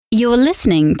You're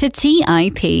listening to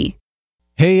TIP.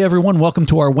 Hey everyone, welcome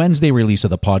to our Wednesday release of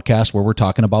the podcast where we're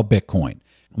talking about Bitcoin.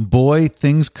 Boy,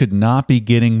 things could not be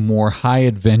getting more high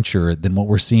adventure than what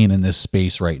we're seeing in this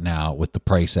space right now with the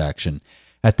price action.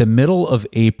 At the middle of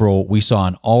April, we saw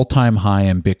an all-time high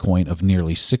in Bitcoin of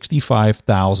nearly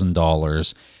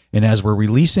 $65,000. And as we're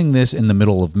releasing this in the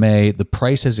middle of May, the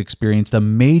price has experienced a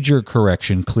major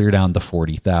correction clear down to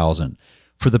 $40,000.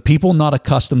 For the people not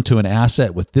accustomed to an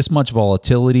asset with this much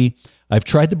volatility, I've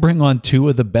tried to bring on two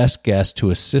of the best guests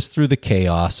to assist through the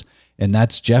chaos, and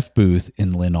that's Jeff Booth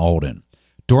and Lynn Alden.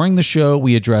 During the show,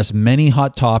 we address many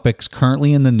hot topics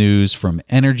currently in the news, from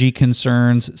energy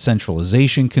concerns,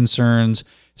 centralization concerns,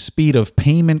 speed of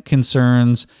payment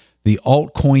concerns, the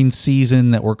altcoin season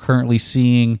that we're currently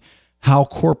seeing, how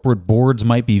corporate boards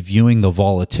might be viewing the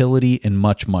volatility, and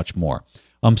much, much more.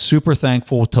 I'm super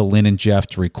thankful to Lynn and Jeff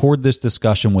to record this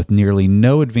discussion with nearly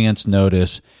no advance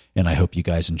notice, and I hope you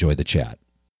guys enjoy the chat.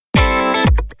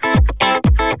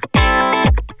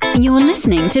 You're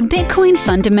listening to Bitcoin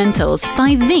Fundamentals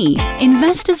by the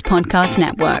Investors Podcast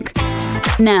Network.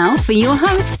 Now for your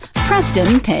host,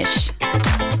 Preston Pish.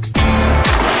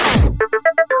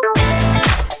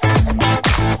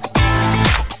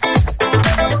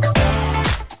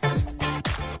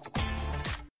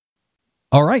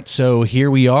 All right, so here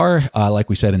we are. Like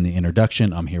we said in the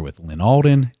introduction, I'm here with Lynn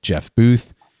Alden, Jeff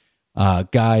Booth.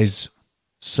 Guys,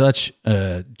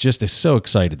 just is so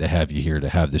excited to have you here to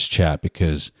have this chat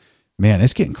because, man,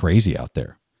 it's getting crazy out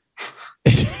there.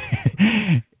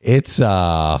 It's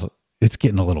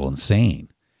getting a little insane.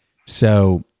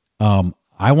 So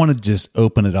I want to just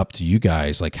open it up to you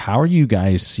guys. Like, how are you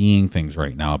guys seeing things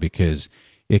right now? Because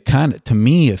it kind of, to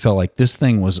me, it felt like this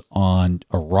thing was on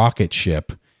a rocket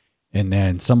ship. And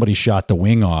then somebody shot the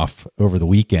wing off over the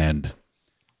weekend.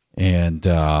 And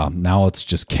now it's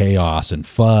just chaos and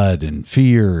FUD and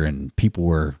fear, and people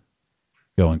were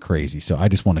going crazy. So I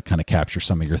just want to kind of capture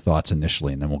some of your thoughts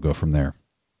initially, and then we'll go from there.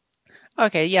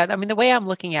 Okay. Yeah. I mean, the way I'm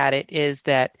looking at it is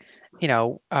that,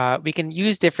 we can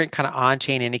use different kind of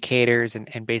on-chain indicators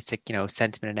and basic,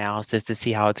 sentiment analysis to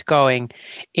see how it's going.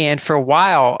 And for a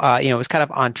while, it was kind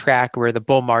of on track where the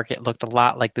bull market looked a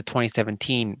lot like the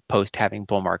 2017 post-halving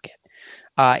bull market.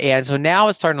 And so now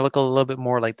it's starting to look a little bit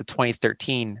more like the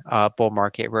 2013 bull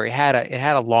market, where it had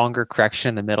a longer correction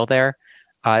in the middle there.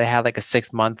 It had like a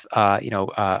 6-month,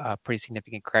 a pretty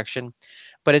significant correction.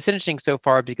 But it's interesting so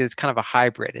far because it's kind of a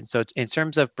hybrid. And so it's, in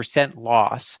terms of percent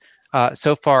loss,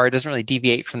 so far it doesn't really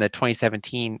deviate from the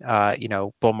 2017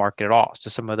 bull market at all.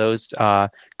 So some of those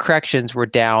corrections were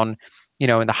down,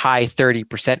 in the high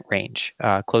 30% range,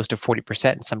 close to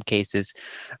 40% in some cases.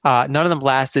 None of them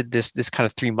lasted this kind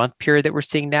of 3-month period that we're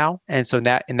seeing now. And so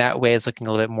in that way, it's looking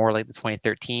a little bit more like the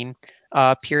 2013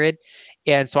 period.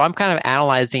 And so I'm kind of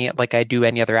analyzing it like I do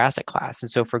any other asset class.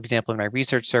 And so, for example, in my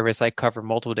research service, I cover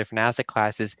multiple different asset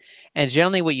classes. And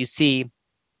generally what you see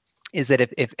is that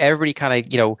if everybody kind of,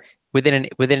 within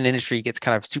an industry gets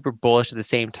kind of super bullish at the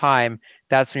same time,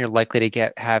 that's when you're likely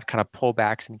to have kind of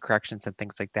pullbacks and corrections and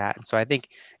things like that. And so I think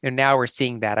now we're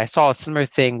seeing that. I saw a similar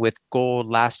thing with gold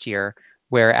last year,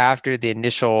 where after the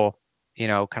initial,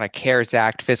 kind of CARES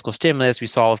Act fiscal stimulus, we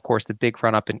saw, of course, the big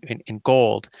run up in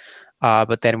gold.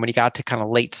 But then when you got to kind of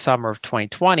late summer of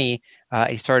 2020,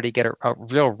 you started to get a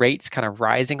real rates kind of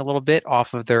rising a little bit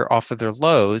off of their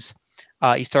lows.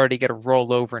 You started to get a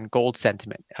rollover in gold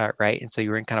sentiment, right? And so you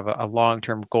were in kind of a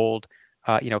long-term gold,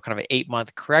 kind of an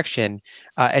 8-month correction.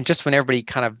 And just when everybody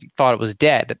kind of thought it was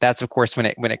dead, that's of course when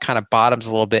it kind of bottoms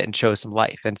a little bit and shows some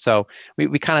life. And so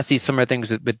we kind of see similar things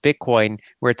with Bitcoin,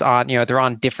 where it's on, they're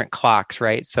on different clocks,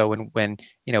 right? So when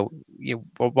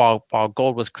while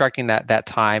gold was correcting that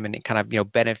time and it kind of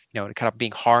kind of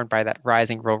being harmed by that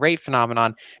rising real rate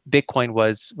phenomenon, Bitcoin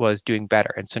was doing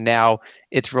better. And so now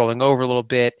it's rolling over a little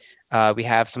bit. We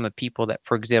have some of the people that,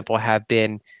 for example, have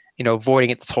been, avoiding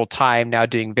it this whole time, now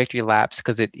doing victory laps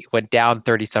because it went down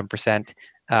 30-some percent,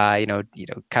 kind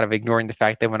of ignoring the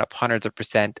fact they went up hundreds of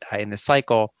percent in the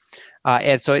cycle.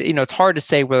 And so, it's hard to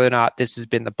say whether or not this has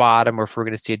been the bottom or if we're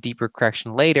going to see a deeper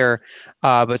correction later.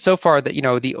 But so far,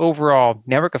 the overall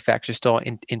network effects are still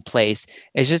in place.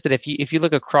 It's just that if you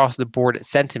look across the board at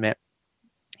sentiment,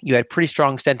 you had pretty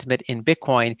strong sentiment in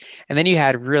Bitcoin, and then you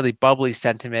had really bubbly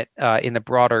sentiment in the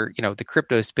broader, the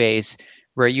crypto space,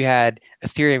 where you had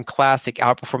Ethereum Classic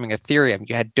outperforming Ethereum.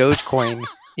 You had Dogecoin,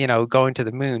 going to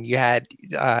the moon. You had,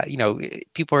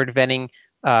 people are inventing,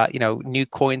 new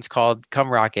coins called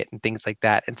Cumrocket and things like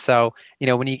that. And so,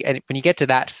 when you get to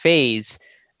that phase,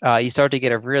 you start to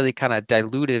get a really kind of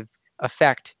dilutive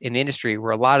effect in the industry,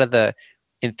 where a lot of the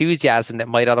enthusiasm that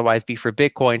might otherwise be for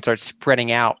Bitcoin starts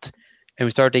spreading out. and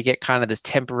we start to get kind of this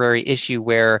temporary issue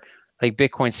where like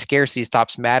Bitcoin scarcity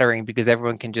stops mattering because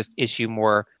everyone can just issue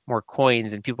more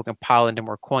coins and people can pile into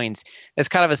more coins. That's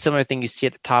kind of a similar thing you see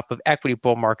at the top of equity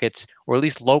bull markets, or at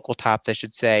least local tops, I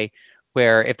should say,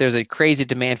 where if there's a crazy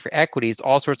demand for equities,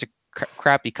 all sorts of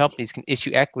crappy companies can issue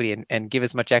equity and give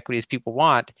as much equity as people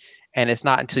want. And it's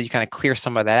not until you kind of clear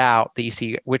some of that out that you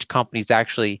see which companies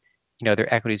actually,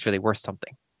 their equity is really worth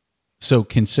something. So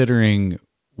considering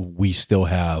we still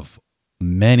have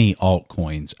many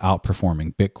altcoins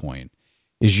outperforming Bitcoin,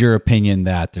 is your opinion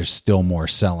that there's still more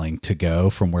selling to go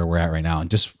from where we're at right now?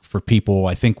 And just for people,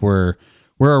 I think we're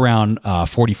around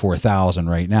 44,000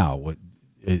 right now.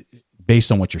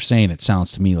 Based on what you're saying, it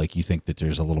sounds to me like you think that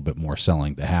there's a little bit more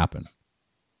selling to happen.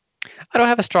 I don't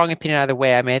have a strong opinion either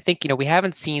way. I mean, I think, we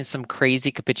haven't seen some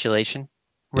crazy capitulation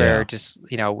where just,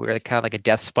 we're kind of like a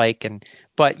death spike.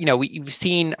 But we've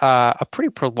seen a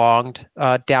pretty prolonged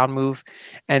down move.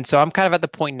 And so I'm kind of at the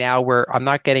point now where I'm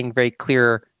not getting very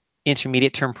clear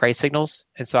intermediate term price signals.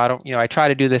 And so I don't, I try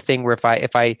to do the thing where if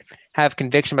I have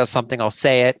conviction about something, I'll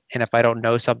say it. And if I don't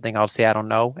know something, I'll say I don't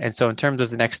know. And so in terms of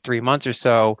the next 3 months or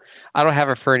so, I don't have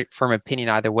a firm opinion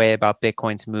either way about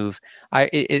Bitcoin's move. I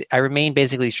remain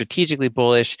basically strategically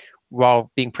bullish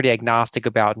while being pretty agnostic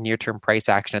about near-term price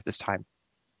action at this time.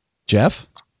 Jeff?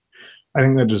 I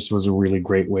think that just was a really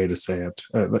great way to say it.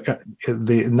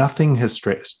 Nothing has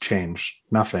changed,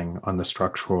 nothing on the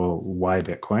structural why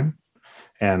Bitcoin,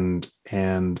 and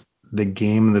the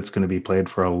game that's going to be played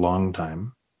for a long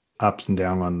time, ups and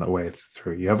down on the way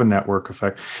through. You have a network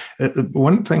effect.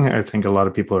 One thing I think a lot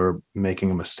of people are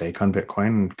making a mistake on Bitcoin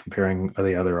and comparing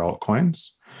the other altcoins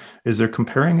is they're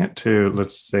comparing it to,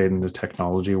 let's say in the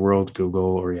technology world,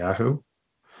 Google or Yahoo.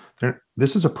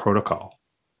 This is a protocol.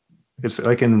 It's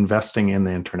like investing in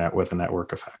the internet with a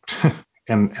network effect.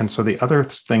 and so the other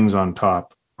things on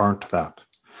top aren't that.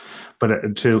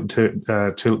 But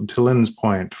to Lynn's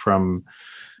point, from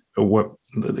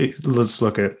let's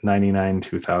look at 99,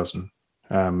 2000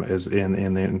 as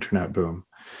in the internet boom.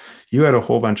 You had a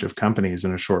whole bunch of companies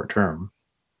in a short term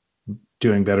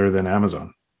doing better than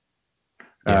Amazon.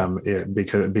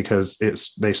 Because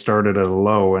they started at a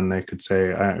low and they could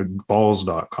say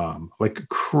balls.com, like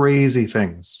crazy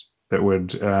things that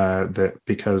would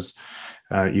because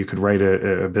you could write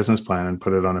a business plan and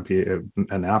put it on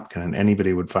a napkin and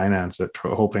anybody would finance it,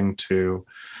 hoping to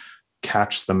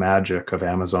catch the magic of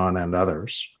Amazon and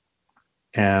others.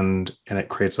 And it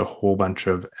creates a whole bunch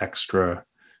of extra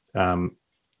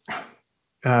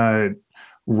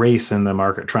race in the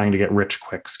market trying to get rich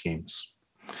quick schemes.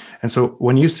 And so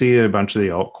when you see a bunch of the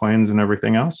altcoins and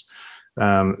everything else,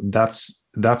 that's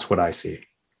what I see.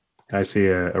 I see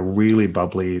a really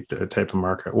bubbly type of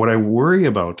market. What I worry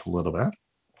about a little bit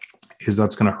is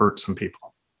that's going to hurt some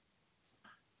people,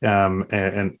 and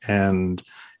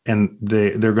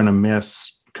they're going to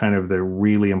miss kind of the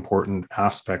really important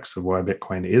aspects of why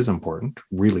Bitcoin is important,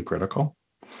 really critical,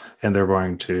 and they're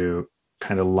going to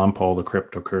kind of lump all the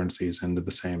cryptocurrencies into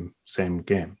the same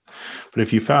game. But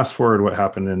if you fast forward what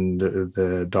happened in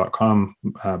the .com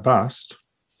bust,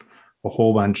 a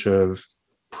whole bunch of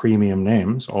premium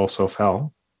names also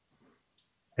fell,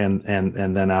 and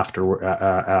then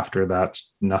after that,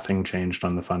 nothing changed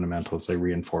on the fundamentals. They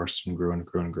reinforced and grew and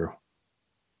grew and grew.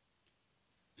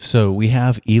 So we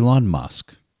have Elon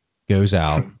Musk goes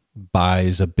out,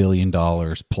 buys $1 billion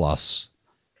plus,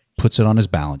 puts it on his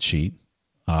balance sheet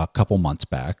a couple months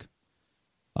back.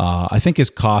 I think his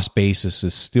cost basis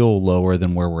is still lower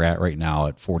than where we're at right now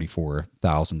at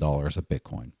 $44,000 a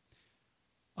Bitcoin.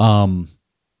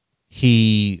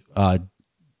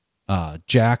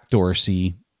 Jack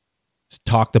Dorsey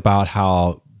talked about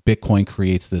how Bitcoin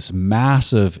creates this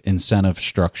massive incentive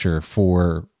structure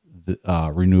for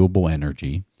the, renewable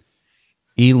energy.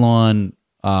 Elon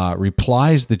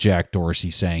replies to Jack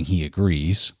Dorsey saying he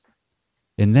agrees.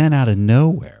 And then out of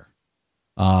nowhere,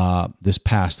 this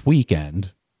past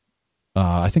weekend,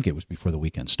 I think it was before the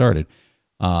weekend started,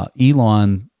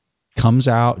 Elon comes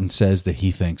out and says that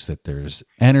he thinks that there's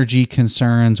energy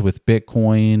concerns with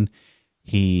Bitcoin.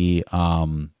 He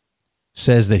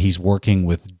says that he's working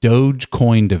with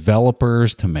Dogecoin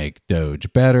developers to make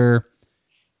Doge better.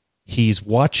 He's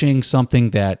watching something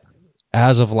that,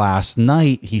 as of last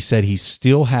night, he said he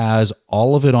still has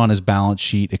all of it on his balance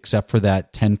sheet except for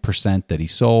that 10% that he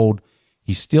sold.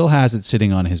 He still has it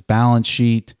sitting on his balance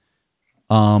sheet.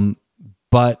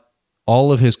 But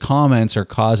all of his comments are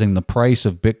causing the price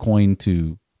of Bitcoin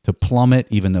to plummet,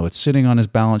 even though it's sitting on his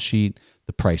balance sheet.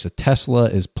 The price of Tesla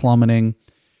is plummeting.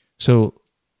 So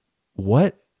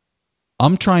what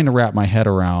I'm trying to wrap my head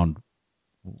around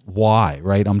why,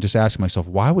 right? I'm just asking myself,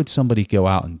 why would somebody go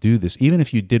out and do this? Even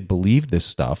if you did believe this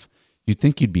stuff, you'd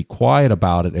think you'd be quiet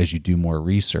about it as you do more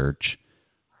research.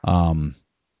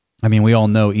 I mean, we all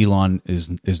know Elon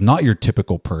is not your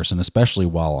typical person, especially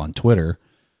while on Twitter.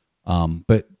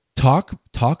 But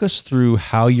talk us through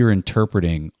how you're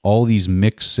interpreting all these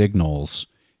mixed signals.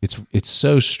 It's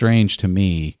so strange to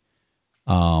me.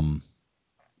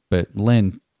 But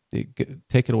Lynn,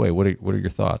 take it away. What are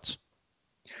your thoughts?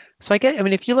 So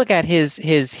if you look at his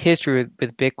history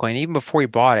with Bitcoin, even before he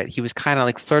bought it, he was kind of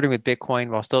like flirting with Bitcoin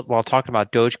while talking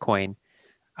about Dogecoin.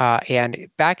 And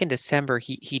back in December,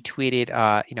 he tweeted,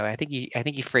 I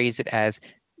think he phrased it as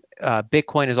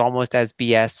Bitcoin is almost as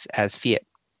BS as fiat.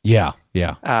 Yeah.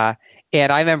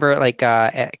 And I remember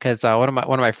because one of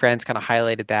my friends kind of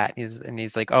highlighted that, and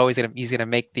he's like, oh, he's gonna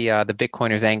make the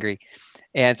Bitcoiners angry.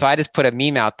 And so I just put a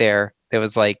meme out there that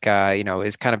was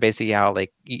it's kind of basically how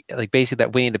basically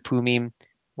that Winnie the Pooh meme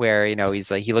where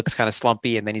he's like, he looks kind of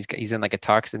slumpy and then he's in like a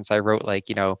tux. And so I wrote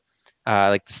the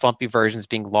slumpy version is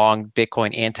being long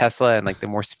Bitcoin and Tesla, and like the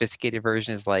more sophisticated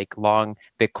version is like long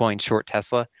Bitcoin, short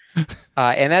Tesla.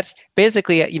 And that's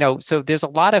basically so there's a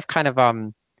lot of kind of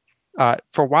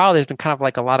for a while there's been kind of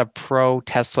like a lot of pro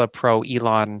Tesla, pro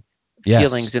Elon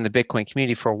feelings in the Bitcoin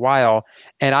community for a while,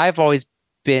 and I've always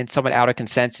been somewhat out of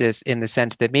consensus in the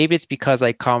sense that maybe it's because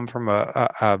I come from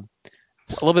a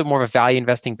little bit more of a value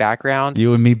investing background.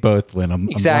 You and me both, Lynn. I'm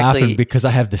laughing because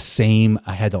I've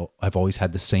always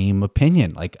had the same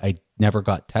opinion. Like I never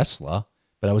got Tesla,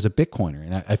 but I was a Bitcoiner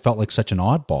and I felt like such an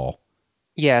oddball.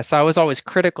 Yeah. So I was always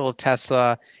critical of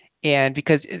Tesla, and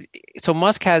so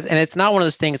Musk has, and it's not one of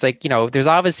those things there's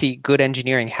obviously good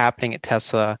engineering happening at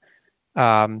Tesla.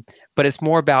 But it's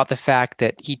more about the fact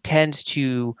that he tends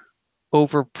to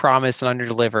overpromise and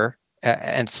underdeliver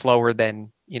and slower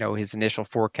than his initial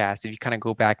forecast. If you kind of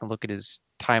go back and look at his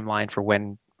timeline for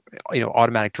when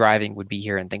automatic driving would be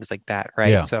here and things like that,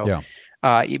 right? Yeah, so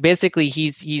basically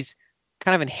he's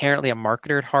kind of inherently a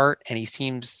marketer at heart, and he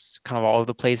seems kind of all over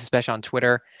the place, especially on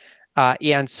Twitter.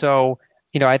 And so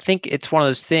I think it's one of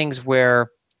those things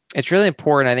where it's really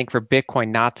important, I think, for Bitcoin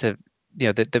not to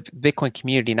the Bitcoin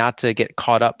community not to get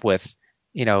caught up with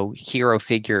hero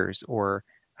figures, or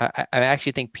I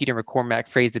actually think Peter McCormack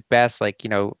phrased it best,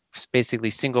 basically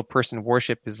single person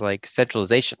worship is like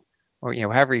centralization, or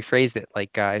however he phrased it,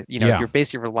 if you're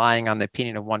basically relying on the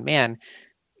opinion of one man,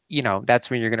 that's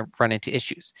when you're going to run into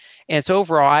issues. And so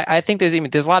overall, I think there's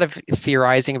a lot of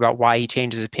theorizing about why he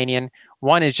changed his opinion.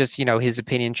 One is just his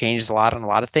opinion changes a lot on a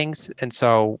lot of things, and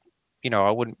so I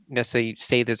wouldn't necessarily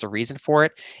say there's a reason for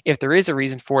it. If there is a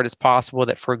reason for it, it's possible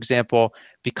that, for example,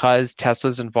 because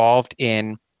Tesla's involved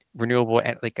in renewable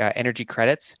energy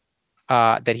credits,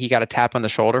 that he got a tap on the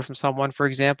shoulder from someone, for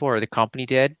example, or the company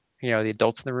did, the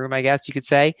adults in the room, I guess you could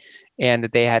say, and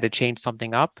that they had to change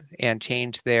something up and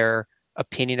change their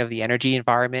opinion of the energy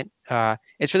environment.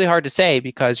 It's really hard to say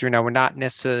because, we're not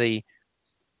necessarily,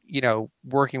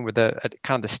 working with a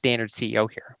kind of the standard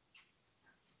CEO here.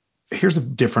 Here's a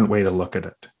different way to look at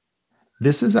it.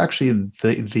 This is actually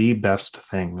the best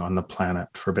thing on the planet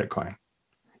for Bitcoin.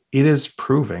 It is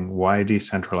proving why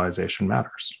decentralization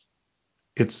matters.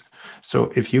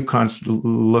 So if you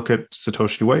look at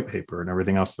Satoshi white paper and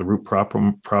everything else, the root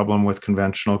problem with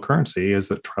conventional currency is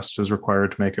that trust is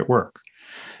required to make it work.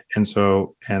 And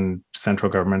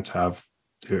central governments have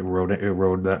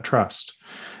erode that trust.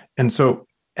 And so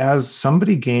as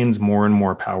somebody gains more and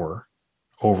more power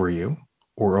over you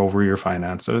or over your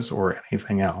finances or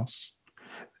anything else,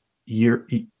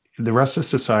 the rest of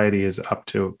society is up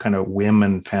to kind of whim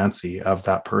and fancy of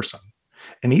that person.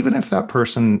 And even if that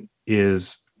person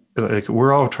is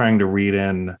we're all trying to read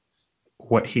in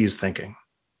what he's thinking.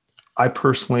 I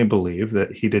personally believe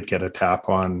that he did get a tap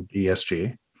on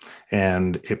ESG,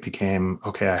 and it became,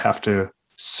 okay, I have to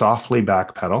softly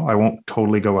backpedal. I won't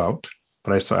totally go out,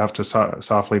 but I have to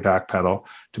softly backpedal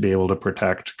to be able to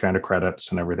protect kind of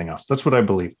credits and everything else. That's what I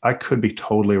believe. I could be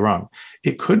totally wrong.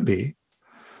 It could be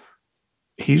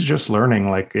he's just learning,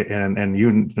 and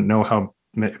you know how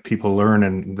people learn,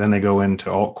 and then they go into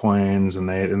altcoins and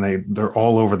they're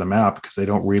all over the map because they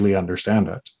don't really understand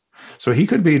it. So he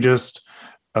could be just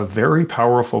a very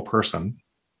powerful person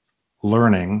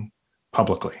learning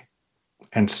publicly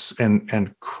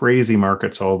and crazy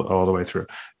markets all the way through.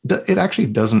 It actually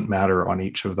doesn't matter on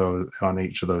each of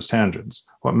those tangents.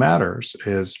 What matters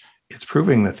is it's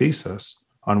proving the thesis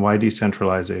on why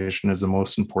decentralization is the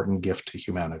most important gift to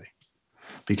humanity,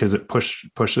 because it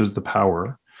pushes the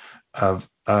power of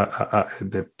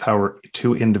the power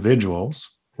to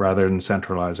individuals rather than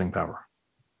centralizing power.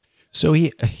 So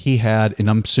he had, and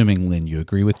I'm assuming, Lynn, you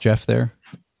agree with Jeff there?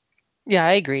 Yeah,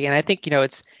 I agree, and I think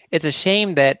it's a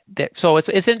shame that so it's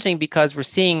interesting because we're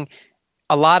seeing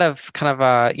a lot of kind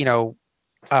of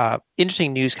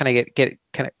interesting news kind of get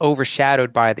kind of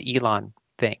overshadowed by the Elon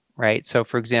thing, right? So,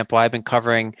 for example, I've been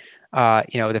covering,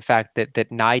 the fact that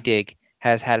NIDIG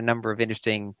has had a number of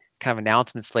interesting kind of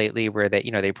announcements lately, where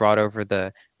they brought over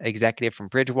the executive from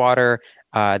Bridgewater.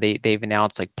 They've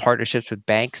announced like partnerships with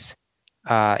banks,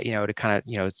 to kind of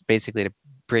it's basically to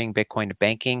bring Bitcoin to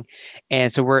banking,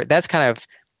 and so that's kind of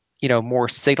more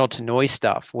signal to noise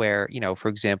stuff where, for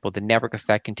example, the network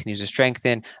effect continues to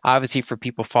strengthen. Obviously, for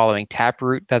people following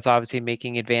Taproot, that's obviously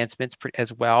making advancements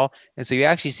as well. And so you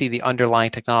actually see the underlying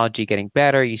technology getting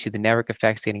better. You see the network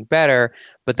effects getting better.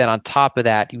 But then on top of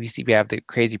that, we have the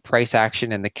crazy price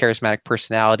action and the charismatic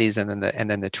personalities, and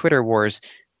then the Twitter wars.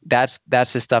 That's the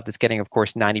stuff that's getting, of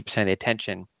course, 90% of the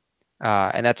attention.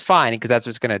 And that's fine because that's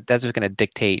what's gonna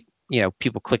dictate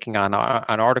people clicking on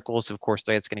articles. Of course,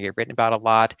 it's going to get written about a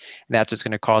lot, and that's what's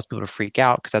going to cause people to freak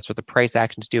out because that's what the price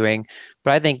action's doing.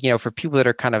 But I think for people that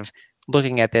are kind of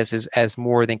looking at this as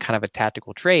more than kind of a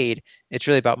tactical trade, it's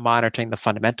really about monitoring the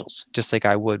fundamentals, just like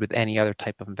I would with any other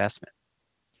type of investment.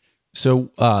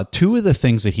 So two of the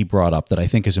things that he brought up that I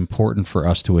think is important for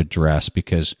us to address,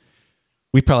 because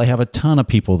we probably have a ton of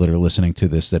people that are listening to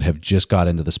this that have just got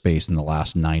into the space in the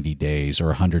last 90 days or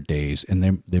 100 days, and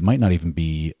they might not even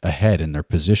be ahead in their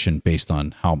position based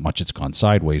on how much it's gone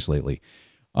sideways lately.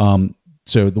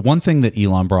 So the one thing that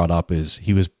Elon brought up is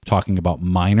he was talking about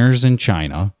miners in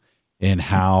China and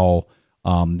how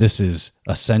this is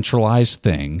a centralized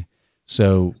thing.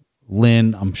 So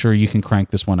Lynn, I'm sure you can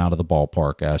crank this one out of the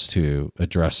ballpark as to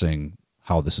addressing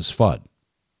how this is FUD.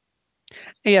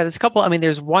 Yeah, there's a couple. I mean,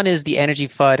 there's one is the energy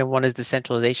FUD and one is the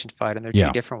centralization FUD, and they're two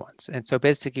different ones. And so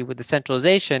basically with the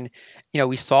centralization,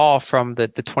 we saw from the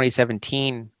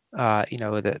 2017,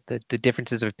 the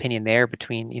differences of opinion there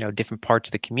between, different parts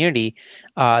of the community,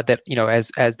 that,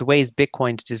 as the ways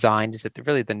Bitcoin's designed is that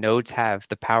really the nodes have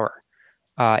the power.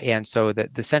 And so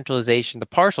the centralization, the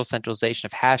partial centralization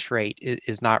of hash rate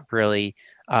is not really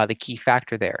the key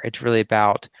factor there. It's really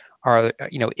about,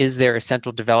 is there a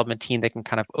central development team that can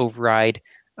kind of override,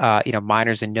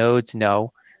 miners and nodes?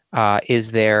 No. Is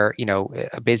there,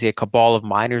 basically a cabal of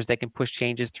miners that can push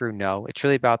changes through? No. It's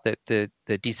really about the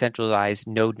decentralized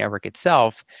node network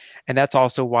itself. And that's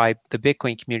also why the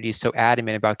Bitcoin community is so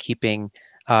adamant about keeping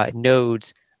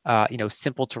nodes,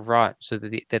 simple to run, so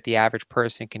that the average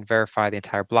person can verify the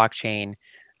entire blockchain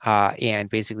and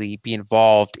basically be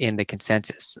involved in the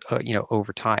consensus,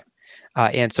 over time.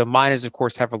 And so miners, of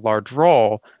course, have a large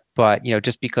role, but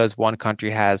just because one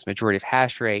country has majority of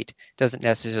hash rate doesn't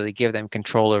necessarily give them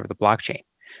control over the blockchain.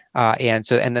 And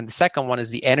then the second one is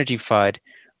the energy FUD,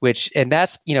 and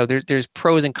that's there's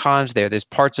pros and cons there. There's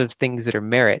parts of things that are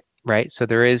merit, right? So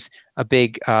there is a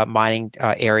big mining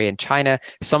area in China.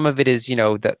 Some of it is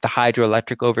the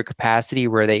hydroelectric overcapacity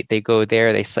where they go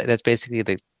there. That's basically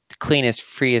the cleanest,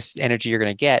 freest energy you're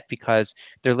going to get because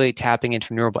they're really tapping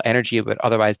into renewable energy that would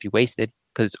otherwise be wasted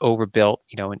because it's overbuilt,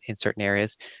 in certain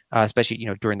areas, especially,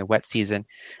 during the wet season.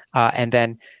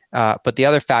 But the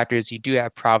other factor is you do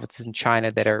have provinces in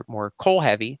China that are more coal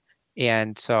heavy.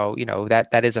 And so,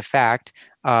 that is a fact.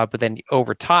 But then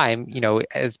over time,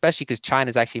 especially because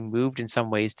China's actually moved in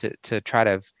some ways to try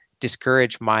to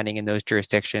discourage mining in those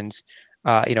jurisdictions.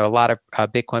 A lot of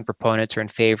Bitcoin proponents are in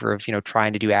favor of,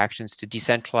 trying to do actions to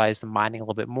decentralize the mining a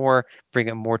little bit more, bring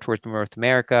it more towards North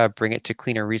America, bring it to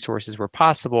cleaner resources where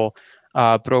possible.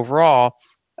 But overall,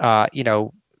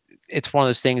 it's one of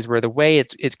those things where the way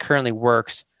it currently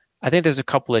works, I think there's a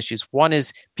couple issues. One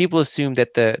is people assume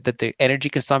that the energy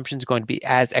consumption is going to be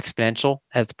as exponential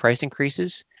as the price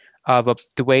increases. But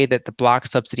the way that the block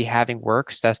subsidy halving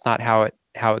works, that's not how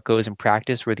it goes in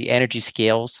practice, where the energy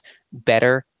scales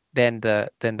better than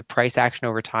the price action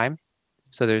over time.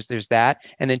 So there's that.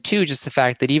 And then two, just the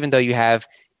fact that even though you have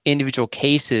individual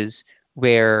cases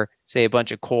where, say, a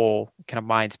bunch of coal kind of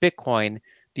mines Bitcoin,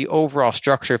 the overall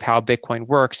structure of how Bitcoin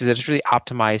works is that it's really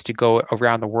optimized to go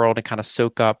around the world and kind of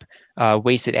soak up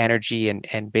wasted energy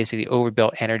and basically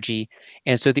overbuilt energy.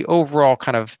 And so the overall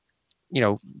kind of,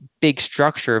 big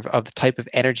structure of the type of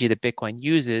energy that Bitcoin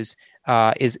uses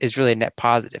is really a net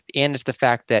positive. And it's the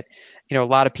fact that, a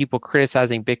lot of people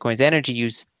criticizing Bitcoin's energy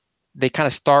use, they kind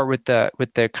of start with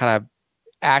the kind of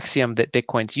axiom that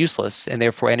Bitcoin's useless and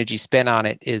therefore energy spent on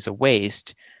it is a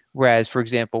waste. Whereas, for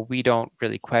example, we don't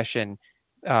really question,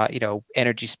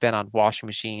 energy spent on washing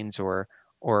machines or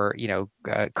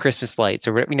Christmas lights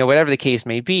or whatever the case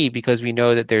may be, because we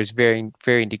know that there's varying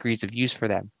degrees of use for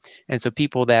them. And so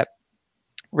people that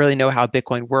really know how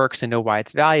Bitcoin works and know why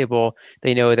it's valuable,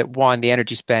 they know that one, the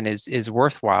energy spend is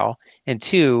worthwhile, and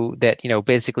two, that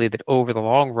basically that over the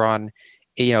long run,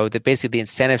 that basically the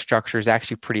incentive structure is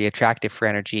actually pretty attractive for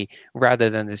energy rather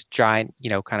than this giant,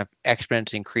 kind of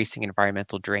exponentially increasing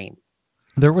environmental drain.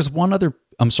 There was one other.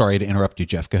 I'm sorry to interrupt you,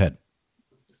 Jeff. Go ahead.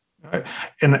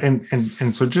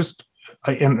 And so just.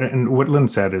 And what Lynn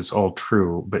said is all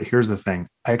true, but here's the thing.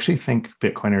 I actually think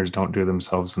Bitcoiners don't do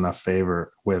themselves enough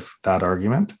favor with that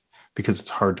argument because it's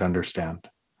hard to understand.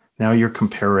 Now you're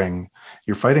fighting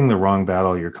the wrong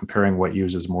battle. You're comparing what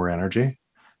uses more energy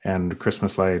and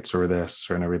Christmas lights or this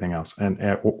and everything else.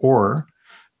 Or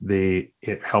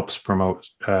it helps promote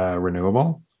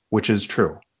renewable, which is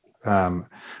true. But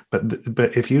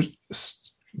if you,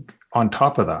 on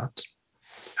top of that,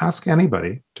 ask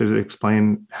anybody to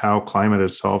explain how climate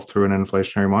is solved through an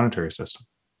inflationary monetary system.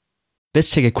 Let's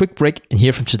take a quick break and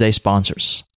hear from today's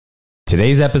sponsors.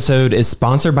 Today's episode is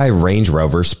sponsored by Range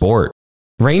Rover Sport.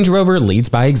 Range Rover leads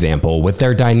by example with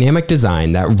their dynamic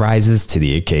design that rises to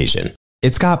the occasion.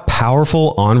 It's got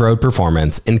powerful on-road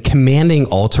performance and commanding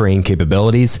all-terrain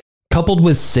capabilities, coupled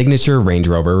with signature Range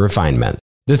Rover refinement.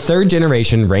 The third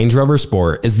generation Range Rover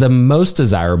Sport is the most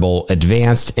desirable,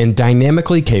 advanced, and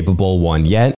dynamically capable one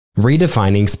yet,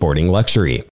 redefining sporting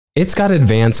luxury. It's got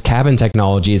advanced cabin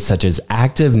technologies such as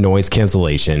active noise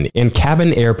cancellation and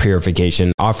cabin air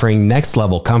purification, offering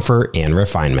next-level comfort and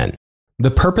refinement.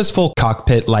 The purposeful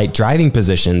cockpit-like driving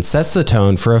position sets the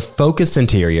tone for a focused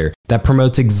interior that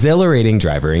promotes exhilarating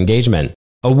driver engagement.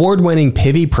 Award-winning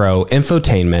Pivi Pro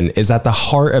infotainment is at the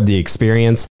heart of the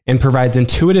experience and provides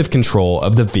intuitive control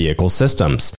of the vehicle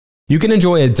systems. You can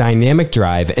enjoy a dynamic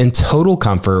drive and total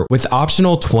comfort with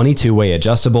optional 22-way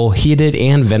adjustable, heated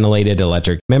and ventilated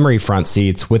electric memory front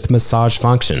seats with massage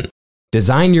function.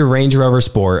 Design your Range Rover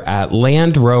Sport at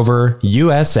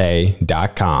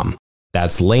LandRoverUSA.com.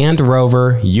 That's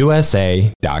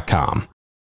LandRoverUSA.com.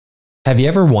 Have you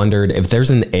ever wondered if there's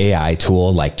an AI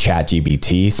tool like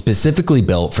ChatGPT specifically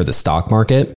built for the stock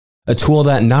market? A tool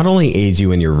that not only aids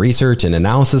you in your research and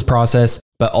analysis process,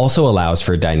 but also allows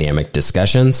for dynamic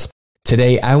discussions?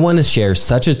 Today, I want to share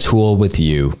such a tool with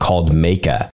you called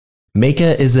Meka.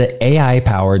 Meka is the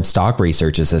AI-powered stock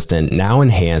research assistant now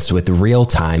enhanced with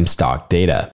real-time stock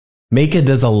data. Meka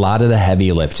does a lot of the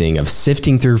heavy lifting of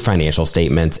sifting through financial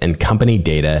statements and company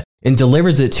data and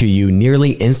delivers it to you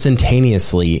nearly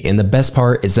instantaneously, and the best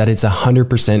part is that it's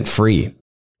 100% free.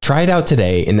 Try it out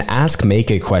today and ask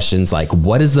Meka questions like,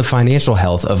 what is the financial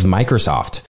health of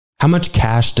Microsoft? How much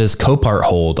cash does Copart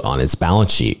hold on its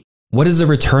balance sheet? What is the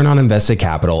return on invested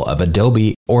capital of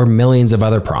Adobe, or millions of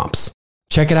other prompts?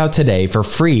 Check it out today for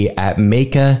free at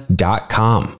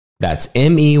Meka.com. That's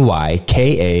MEYKA.com.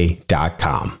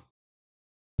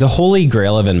 The Holy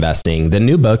Grail of Investing, the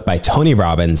new book by Tony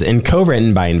Robbins and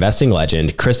co-written by investing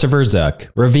legend Christopher Zook,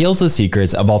 reveals the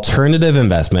secrets of alternative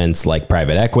investments like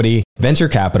private equity, venture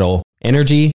capital,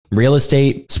 energy, real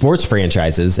estate, sports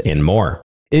franchises, and more.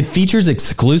 It features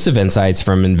exclusive insights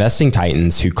from investing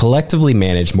titans who collectively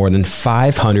manage more than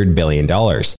 $500 billion,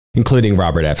 including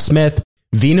Robert F. Smith,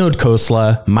 Vinod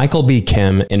Khosla, Michael B.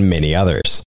 Kim, and many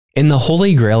others. In the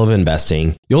Holy Grail of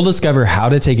Investing, you'll discover how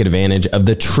to take advantage of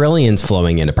the trillions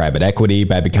flowing into private equity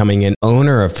by becoming an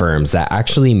owner of firms that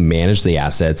actually manage the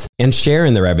assets and share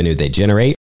in the revenue they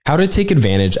generate, how to take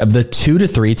advantage of the 2 to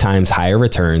 3 times higher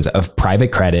returns of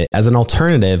private credit as an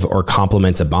alternative or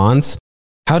complement to bonds,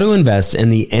 how to invest in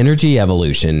the energy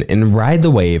evolution and ride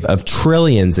the wave of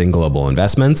trillions in global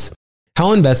investments,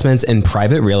 how investments in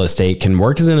private real estate can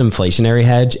work as an inflationary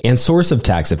hedge and source of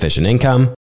tax-efficient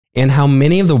income, and how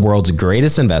many of the world's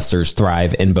greatest investors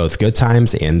thrive in both good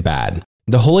times and bad.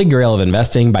 The Holy Grail of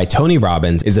Investing by Tony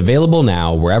Robbins is available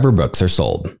now wherever books are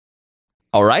sold.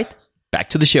 All right, back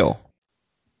to the show.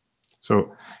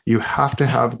 So you have to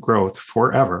have growth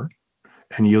forever,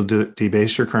 and you'll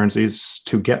debase your currencies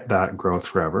to get that growth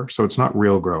forever. So it's not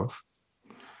real growth.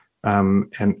 So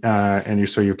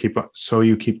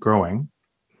you keep growing.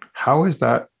 How is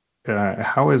that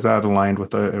aligned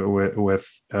with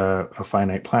a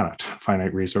finite planet,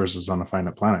 finite resources on a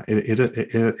finite planet?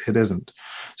 It isn't.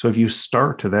 So if you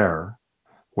start there,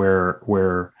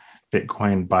 where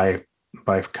Bitcoin by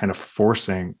kind of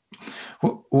forcing,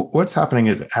 what's happening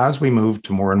is as we move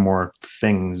to more and more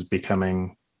things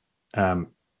becoming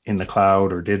in the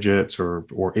cloud or digits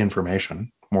or information,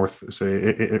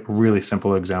 really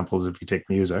simple examples. If you take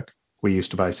music, we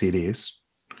used to buy CDs.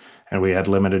 And we had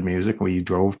limited music. We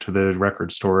drove to the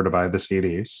record store to buy the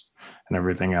CDs and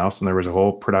everything else. And there was a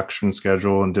whole production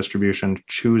schedule and distribution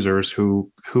choosers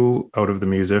who out of the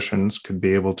musicians could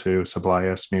be able to supply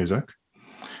us music.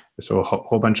 So a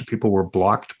whole bunch of people were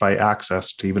blocked by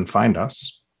access to even find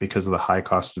us because of the high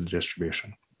cost of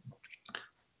distribution.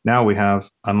 Now we have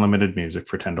unlimited music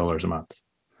for $10 a month,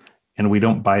 and we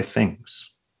don't buy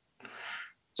things.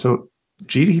 So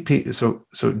GDP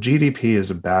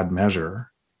is a bad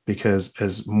measure, because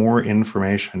as more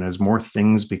information, as more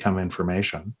things become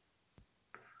information,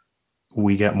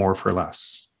 we get more for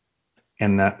less.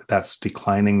 And that's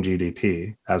declining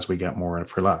GDP as we get more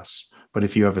for less. But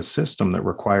if you have a system that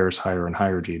requires higher and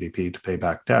higher GDP to pay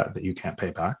back debt that you can't pay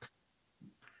back,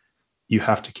 you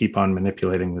have to keep on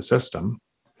manipulating the system.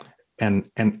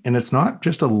 And it's not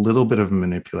just a little bit of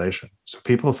manipulation. So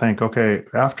people think, okay,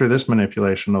 after this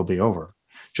manipulation, it'll be over.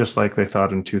 Just like they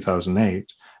thought in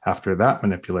 2008, after that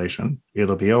manipulation,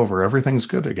 it'll be over. Everything's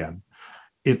good again.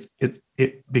 It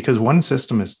because one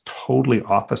system is totally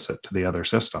opposite to the other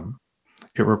system.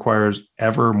 It requires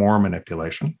ever more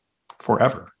manipulation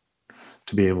forever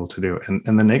to be able to do it.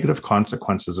 And the negative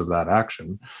consequences of that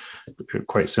action,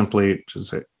 quite simply,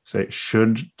 to say,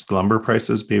 should lumber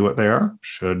prices be what they are?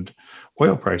 Should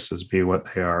oil prices be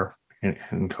what they are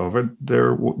in COVID?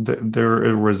 They're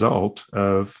a result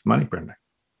of money printing.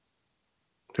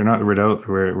 They're not a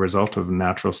result of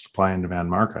natural supply and demand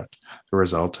market. The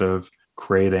result of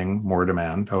creating more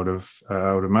demand out of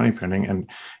money printing, and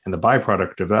the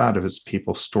byproduct of that is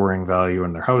people storing value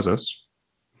in their houses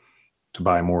to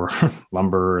buy more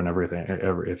lumber and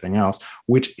everything else,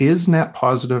 which is net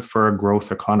positive for a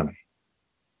growth economy.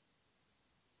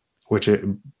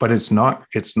 But it's not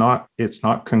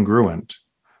congruent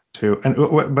to. And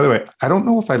by the way, I don't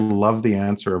know if I love the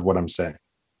answer of what I'm saying,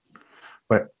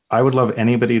 but I would love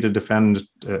anybody to defend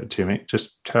to me,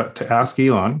 just to ask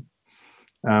Elon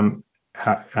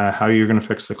how you're going to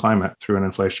fix the climate through an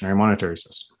inflationary monetary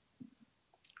system.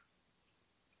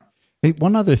 Hey,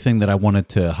 one other thing that I wanted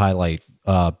to highlight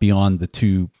beyond the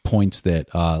 2 points that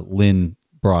Lynn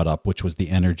brought up, which was the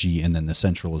energy and then the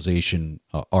centralization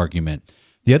argument.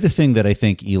 The other thing that I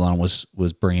think Elon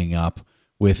was bringing up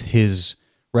with his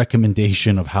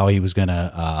recommendation of how he was going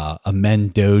to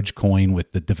amend Dogecoin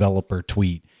with the developer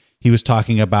tweet, he was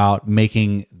talking about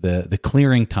making the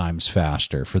clearing times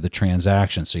faster for the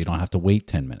transaction, so you don't have to wait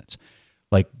 10 minutes.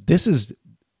 Like, this is,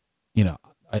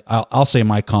 I'll say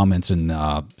my comments and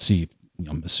see.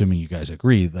 I'm assuming you guys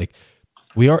agree. Like,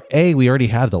 we already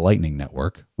have the Lightning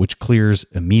Network, which clears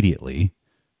immediately,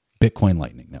 Bitcoin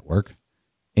Lightning Network,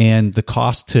 and the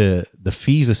cost to the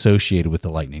fees associated with the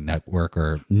Lightning Network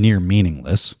are near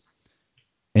meaningless.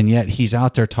 And yet he's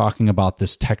out there talking about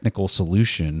this technical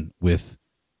solution with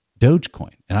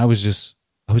Dogecoin, and I was just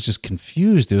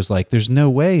confused. It was like, there's no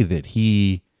way that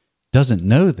he doesn't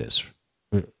know this,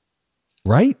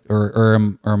 right? Or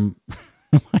am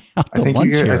I out to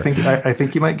lunch here? I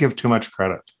think you might give too much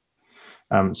credit.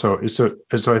 So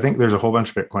I think there's a whole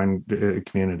bunch of Bitcoin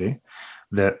community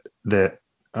that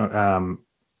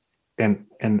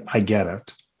and I get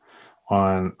it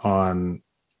on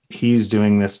he's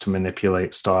doing this to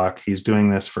manipulate stock. He's doing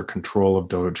this for control of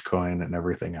Dogecoin and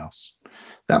everything else.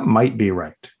 That might be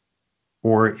right.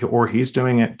 Or he's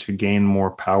doing it to gain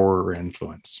more power or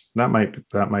influence. That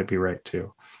might be right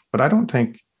too. But I don't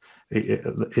think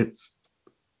it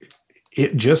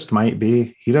just might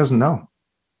be he doesn't know.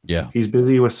 Yeah. He's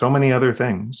busy with so many other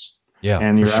things. Yeah.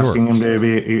 And you're asking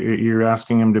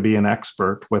him to be an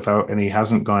expert and he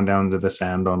hasn't gone down to the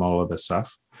sand on all of this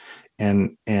stuff.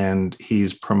 And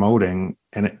he's promoting,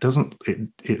 and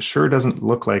it sure doesn't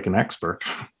look like an expert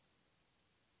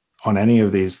on any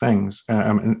of these things.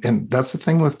 And that's the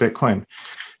thing with Bitcoin.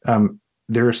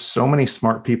 There are so many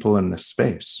smart people in this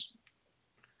space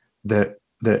that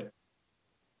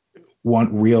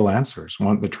want real answers,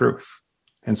 want the truth.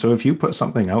 And so if you put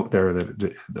something out there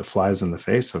that flies in the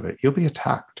face of it, you'll be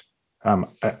attacked.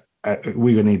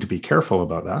 We need to be careful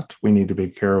about that. We need to be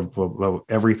careful about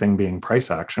everything being price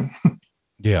action.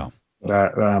 Yeah.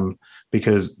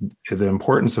 Because the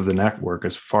importance of the network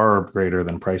is far greater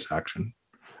than price action.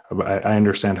 I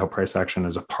understand how price action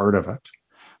is a part of it,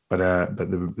 but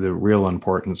the real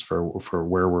importance for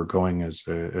where we're going as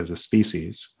a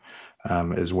species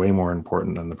is way more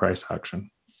important than the price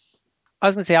action. I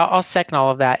was going to say, I'll second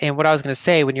all of that. And what I was going to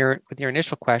say with your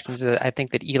initial questions is that I think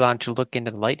that Elon should look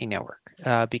into the Lightning Network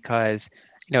because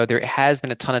there has been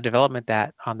a ton of development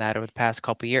on that over the past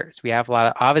couple of years. We have a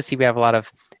lot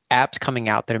of apps coming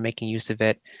out that are making use of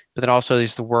it, but then also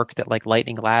there's the work that like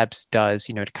Lightning Labs does,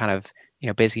 to kind of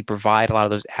basically provide a lot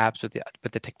of those apps with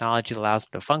the technology that allows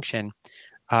them to function.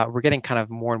 We're getting kind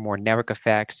of more and more network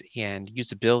effects and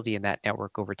usability in that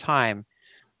network over time,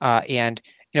 and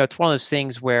it's one of those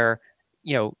things where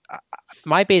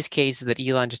my base case is that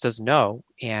Elon just doesn't know,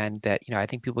 and that I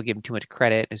think people give him too much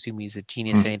credit and assume he's a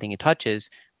genius at anything he touches.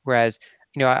 Whereas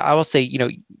I will say,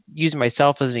 using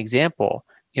myself as an example,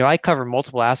 I cover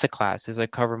multiple asset classes. I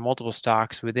cover multiple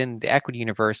stocks within the equity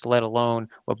universe, let alone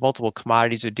what multiple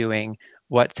commodities are doing,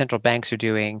 what central banks are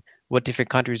doing, what different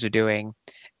countries are doing.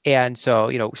 And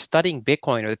so, studying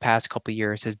Bitcoin over the past couple of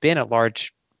years has been a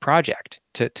large project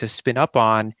to spin up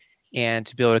on and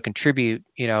to be able to contribute,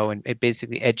 and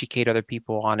basically educate other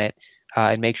people on it,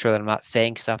 and make sure that I'm not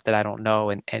saying stuff that I don't know.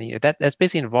 And that's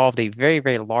basically involved a very,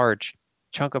 very large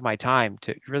chunk of my time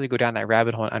to really go down that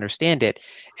rabbit hole and understand it.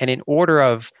 And in order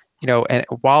of, and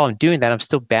while I'm doing that, I'm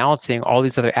still balancing all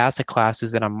these other asset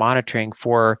classes that I'm monitoring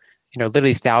for,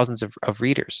 literally thousands of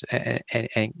readers, and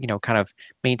kind of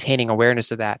maintaining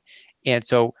awareness of that. And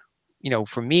so,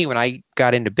 for me, when I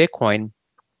got into Bitcoin,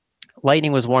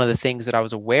 Lightning was one of the things that I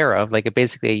was aware of. Like, I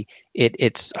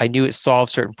knew it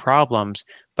solved certain problems,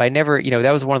 but I never,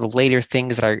 that was one of the later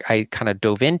things that I kind of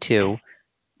dove into,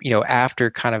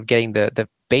 after kind of getting the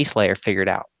base layer figured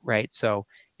out, right? So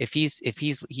if he's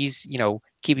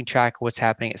keeping track of what's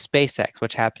happening at SpaceX,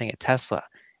 what's happening at Tesla,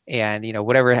 and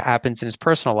whatever happens in his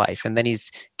personal life, and then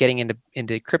he's getting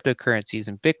into cryptocurrencies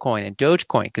and Bitcoin and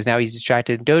Dogecoin, because now he's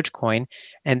distracted in Dogecoin,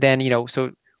 and then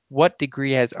so what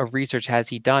degree of research has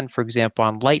he done, for example,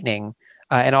 on Lightning?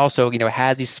 And also,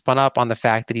 has he spun up on the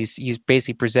fact that he's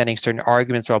basically presenting certain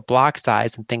arguments about block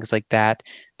size and things like that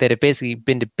have basically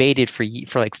been debated for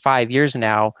like 5 years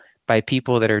now by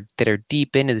people that are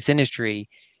deep into this industry,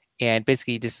 and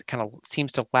basically just kind of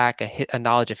seems to lack a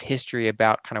knowledge of history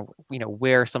about kind of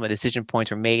where some of the decision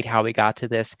points were made, how we got to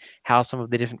this, how some of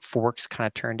the different forks kind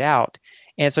of turned out.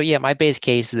 And so, yeah, my base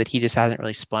case is that he just hasn't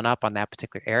really spun up on that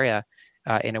particular area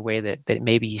in a way that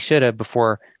maybe he should have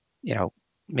before,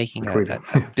 making a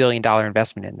 $1 billion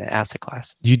investment in the asset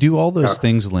class. You do all those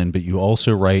things, Lynn, but you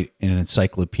also write an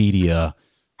encyclopedia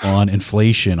on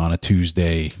inflation on a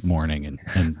Tuesday morning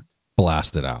and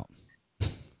blast it out.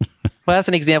 Well, that's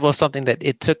an example of something that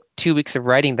it took 2 weeks of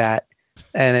writing that,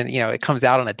 and then it comes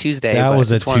out on a Tuesday. That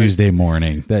was a Tuesday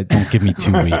morning. That don't give me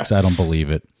 2 weeks. I don't believe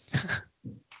it.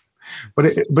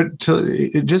 But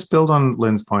to just build on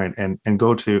Lynn's point and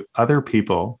go to other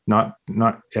people, not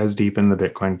as deep in the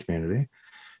Bitcoin community,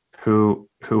 who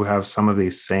have some of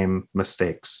these same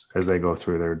mistakes as they go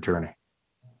through their journey.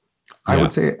 Yeah.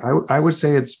 I would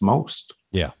say it's most.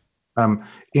 Yeah.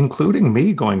 Including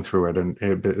me going through it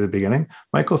at the beginning.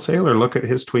 Michael Saylor, look at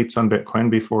his tweets on Bitcoin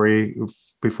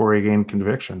before he gained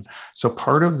conviction. So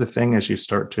part of the thing as you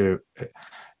start to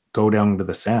go down to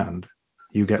the sand,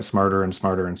 you get smarter and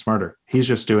smarter and smarter. He's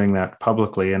just doing that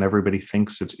publicly, and everybody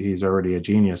thinks he's already a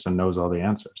genius and knows all the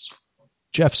answers.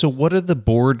 Jeff, so what are the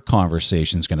board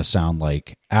conversations going to sound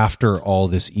like after all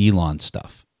this Elon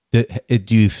stuff? Do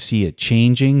you see it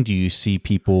changing? Do you see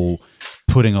people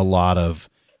putting a lot of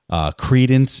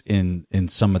credence in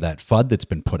some of that FUD that's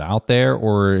been put out there?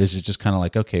 Or is it just kind of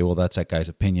like, okay, well, that's that guy's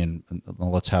opinion.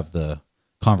 Let's have the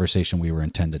conversation we were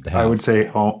intended to have? I would say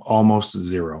almost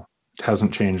zero. It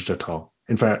hasn't changed at all.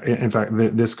 In fact,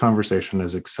 this conversation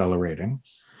is accelerating.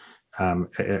 The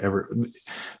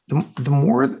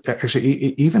more,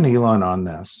 actually, even Elon on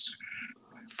this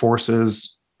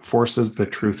forces the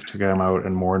truth to come out,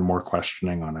 and more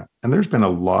questioning on it. And there's been a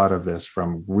lot of this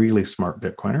from really smart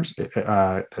Bitcoiners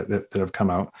that have come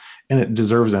out, and it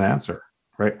deserves an answer,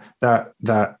 right?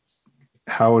 That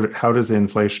how does an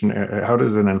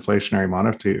inflationary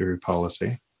monetary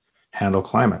policy handle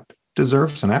climate?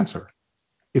 Deserves an answer.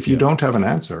 If you don't have an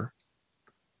answer,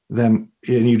 then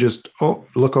and you just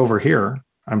look over here,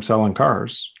 I'm selling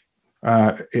cars.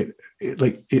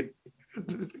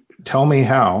 Tell me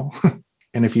how.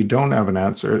 And if you don't have an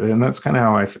answer, and that's kind of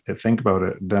how I think about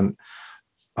it, then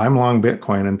I'm long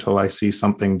Bitcoin until I see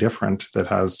something different that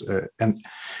has. And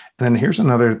then here's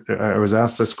another. I was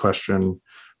asked this question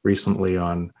recently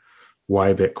on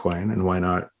why Bitcoin and why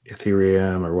not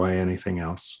Ethereum or why anything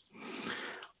else.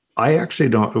 I actually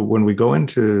don't. When we go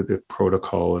into the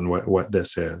protocol and what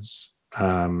this is,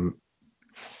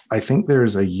 I think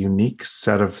there's a unique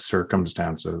set of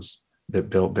circumstances that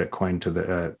built Bitcoin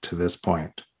to this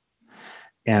point.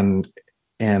 And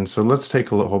so let's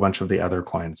take a whole bunch of the other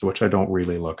coins, which I don't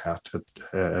really look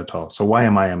at all. So why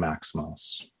am I a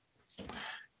maximalist?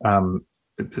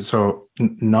 So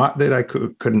not that I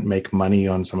couldn't make money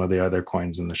on some of the other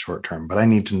coins in the short term, but I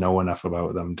need to know enough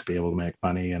about them to be able to make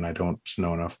money, and I don't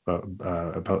know enough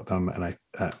about them. And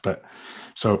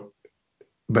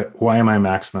but why am I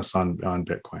maximalist on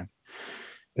Bitcoin?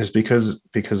 Is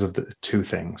because of the two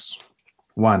things.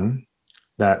 One,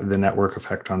 that the network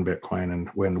effect on Bitcoin and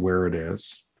where it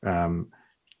is.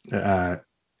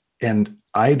 And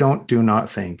I do not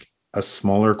think a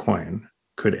smaller coin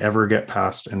could ever get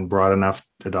passed and broad enough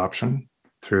adoption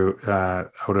through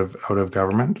out of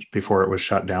government before it was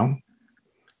shut down.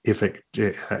 If it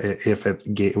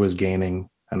was gaining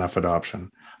enough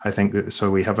adoption, I think that,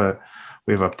 so we have a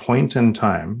point in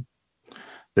time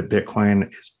that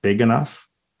Bitcoin is big enough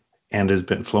and has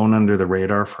been flown under the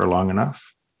radar for long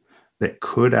enough that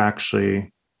could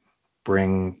actually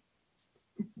bring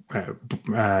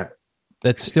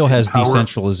that still has power,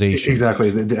 decentralization. Exactly,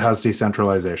 it has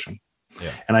decentralization.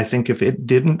 Yeah. And I think if it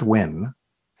didn't win,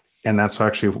 and that's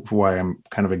actually why I'm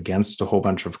kind of against a whole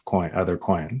bunch of other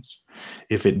coins.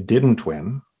 If it didn't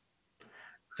win,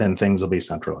 then things will be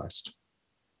centralized.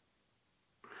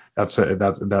 And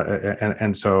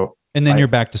then you're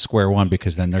back to square one,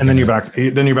 because then you're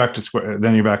back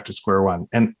to square one.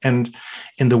 And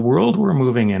in the world we're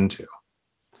moving into,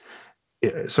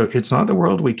 so it's not the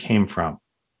world we came from.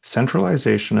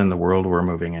 Centralization in the world we're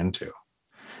moving into.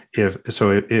 If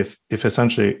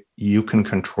essentially you can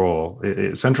control,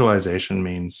 centralization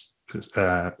means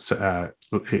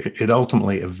it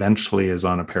ultimately eventually is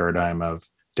on a paradigm of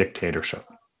dictatorship.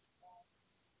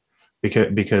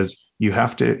 Because you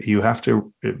have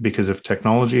to, because if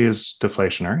technology is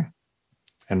deflationary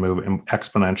and moving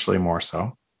exponentially more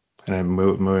so, and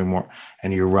moving more,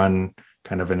 and you run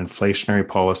kind of an inflationary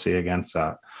policy against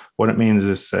that, what it means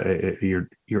is you're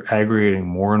aggregating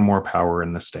more and more power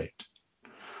in the state.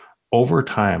 Over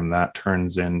time, that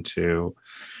turns into,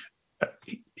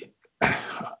 I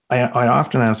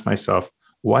often ask myself,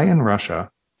 why in Russia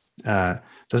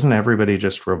doesn't everybody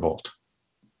just revolt?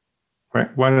 Right?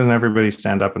 Why doesn't everybody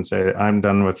stand up and say, I'm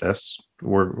done with this.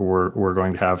 We're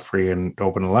going to have free and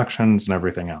open elections and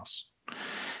everything else.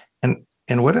 And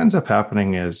what ends up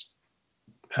happening is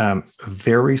a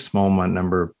very small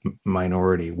number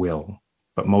minority will,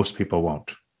 but most people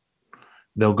won't.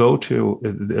 They'll go to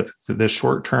the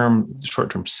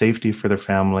short-term safety for their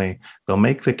family. They'll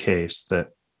make the case that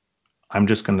I'm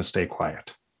just going to stay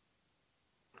quiet.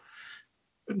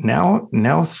 Now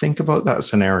think about that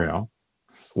scenario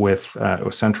with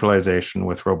centralization,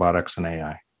 with robotics and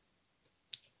AI,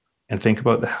 and think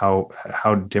about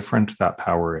how different that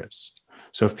power is.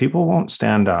 So if people won't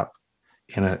stand up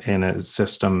in a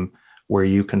system where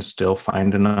you can still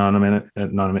find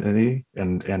anonymity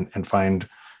and find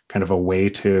kind of a way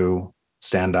to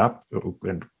stand up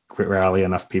and rally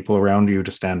enough people around you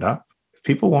to stand up, if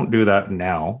people won't do that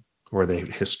now, or they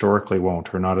historically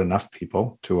won't, or not enough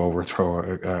people to overthrow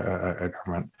a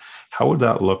government, how would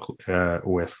that look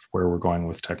with where we're going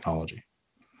with technology?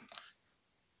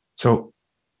 So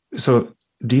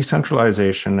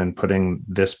decentralization and putting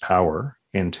this power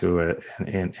into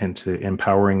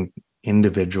empowering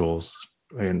individuals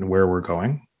in where we're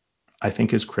going, I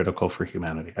think is critical for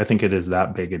humanity. I think it is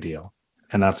that big a deal.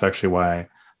 And that's actually why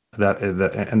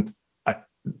the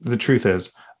truth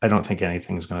is, I don't think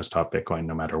anything is going to stop Bitcoin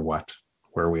no matter what,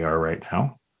 where we are right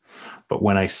now. But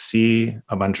when I see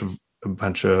a bunch of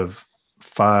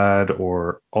FUD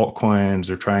or altcoins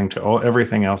or trying to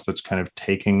everything else that's kind of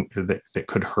taking that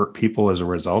could hurt people as a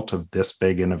result of this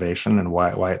big innovation and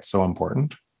why it's so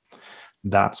important,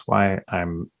 that's why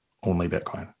I'm only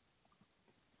Bitcoin.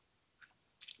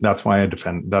 That's why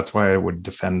I would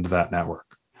defend that network,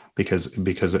 because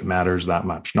it matters that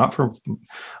much. Not for,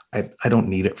 I don't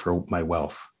need it for my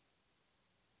wealth.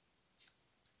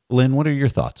 Lynn, what are your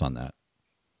thoughts on that?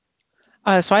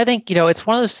 So I think, it's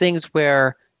one of those things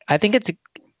where I think it's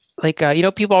like,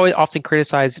 people often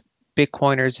criticize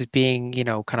Bitcoiners as being,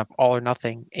 kind of all or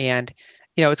nothing. And,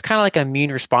 it's kind of like an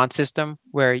immune response system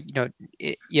where,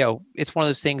 it's one of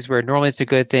those things where normally it's a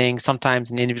good thing.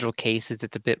 Sometimes in individual cases,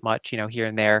 it's a bit much, here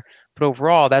and there. But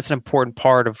overall, that's an important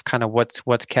part of kind of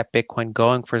what's kept Bitcoin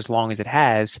going for as long as it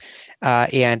has.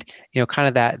 And, kind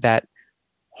of that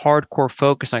hardcore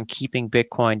focus on keeping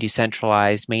Bitcoin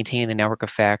decentralized, maintaining the network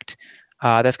effect.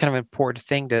 That's kind of an important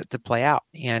thing to play out.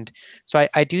 And so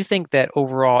I do think that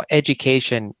overall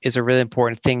education is a really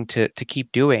important thing to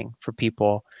keep doing for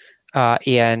people.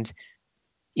 And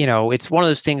it's one of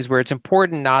those things where it's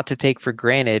important not to take for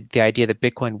granted the idea that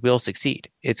Bitcoin will succeed.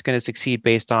 It's going to succeed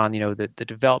based on, the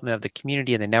development of the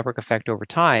community and the network effect over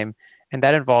time. And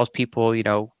that involves people,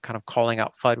 kind of calling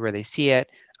out FUD where they see it,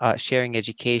 sharing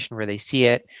education where they see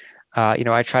it.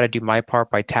 I try to do my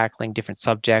part by tackling different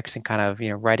subjects and kind of,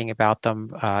 writing about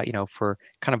them, for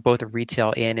kind of both a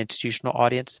retail and institutional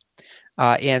audience.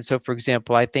 And so, for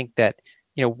example, I think that,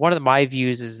 one of my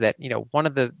views is that, one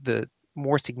of the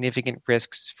more significant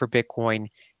risks for Bitcoin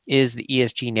is the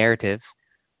ESG narrative.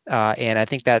 And I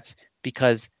think that's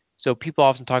because, so people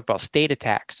often talk about state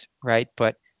attacks, right?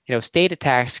 But state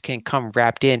attacks can come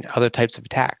wrapped in other types of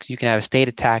attacks. You can have a state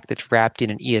attack that's wrapped in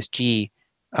an ESG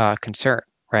concern,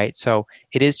 right? So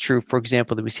it is true, for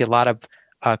example, that we see a lot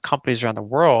of companies around the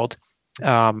world,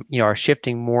 are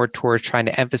shifting more towards trying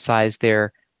to emphasize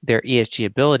their ESG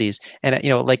abilities. And,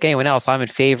 like anyone else, I'm in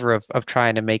favor of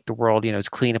trying to make the world, as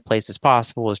clean a place as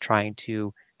possible, as trying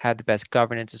to have the best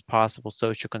governance as possible,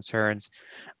 social concerns.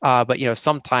 But,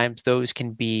 sometimes those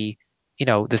can be,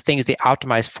 the things they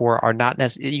optimize for are not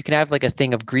necessarily, you can have like a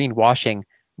thing of greenwashing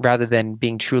rather than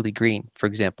being truly green, for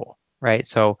example, right?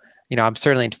 So, I'm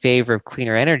certainly in favor of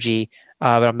cleaner energy,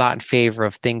 but I'm not in favor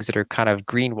of things that are kind of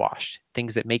greenwashed,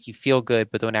 things that make you feel good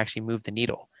but don't actually move the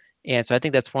needle. And so I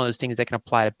think that's one of those things that can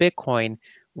apply to Bitcoin,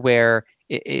 where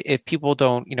if people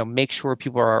don't, make sure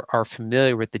people are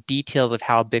familiar with the details of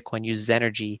how Bitcoin uses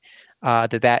energy,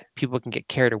 that people can get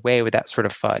carried away with that sort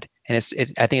of FUD. And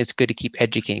I think it's good to keep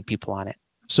educating people on it.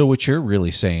 So what you're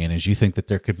really saying is you think that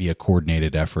there could be a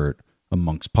coordinated effort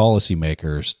amongst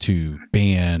policymakers to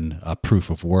ban a proof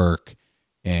of work,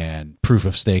 and proof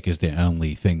of stake is the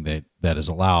only thing that is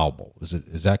allowable.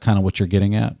 Is that kind of what you're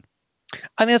getting at?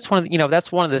 I mean, that's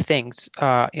one of the things,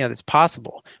 that's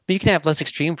possible. But you can have less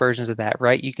extreme versions of that,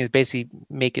 right? You can basically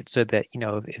make it so that,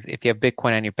 if you have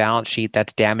Bitcoin on your balance sheet,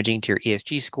 that's damaging to your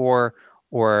ESG score,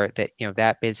 or that,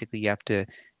 that basically you have to,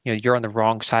 you're on the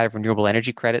wrong side of renewable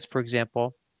energy credits, for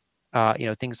example,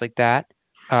 things like that.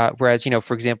 Whereas,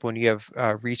 for example, when you have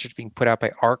research being put out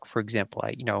by ARC, for example,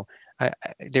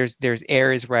 there's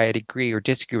areas where I'd agree or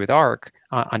disagree with ARC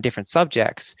on different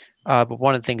subjects. But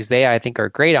one of the things I think are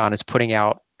great on is putting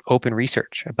out open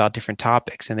research about different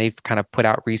topics. And they've kind of put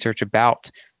out research about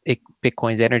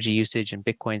Bitcoin's energy usage and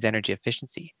Bitcoin's energy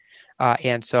efficiency.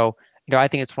 And so, I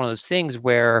think it's one of those things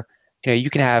where, you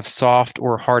can have soft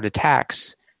or hard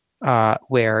attacks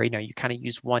where, you kind of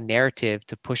use one narrative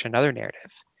to push another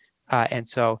narrative. And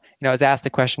so, I was asked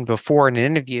the question before in an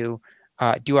interview,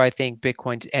 do I think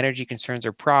Bitcoin's energy concerns are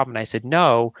a problem? And I said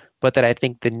no, but that I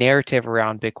think the narrative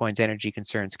around Bitcoin's energy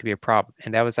concerns could be a problem.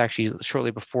 And that was actually shortly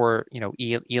before,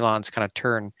 Elon's kind of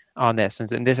turn on this.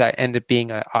 And this ended up being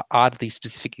an oddly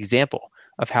specific example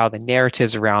of how the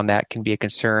narratives around that can be a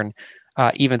concern,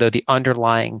 even though the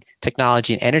underlying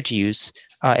technology and energy use,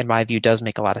 in my view, does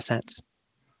make a lot of sense.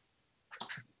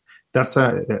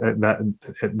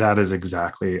 That is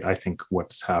exactly, I think,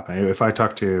 what's happening. If I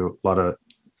talk to a lot of,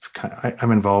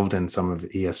 I'm involved in some of the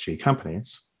ESG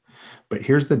companies, but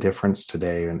here's the difference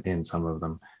today in some of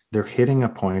them. They're hitting a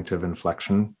point of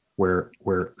inflection where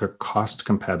they're cost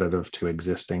competitive to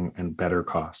existing and better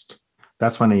cost.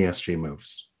 That's when ESG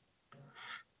moves.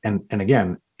 And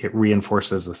again, it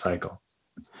reinforces the cycle.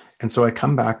 And so I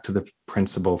come back to the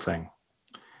principal thing.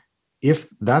 If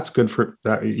that's good for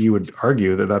that, you would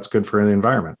argue that that's good for the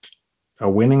environment. A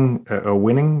winning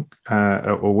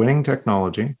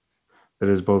technology that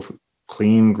is both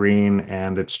clean, green,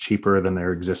 and it's cheaper than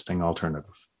their existing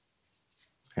alternative.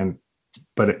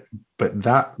 But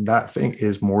that thing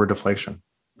is more deflation.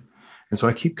 And so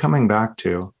I keep coming back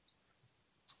to,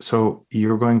 so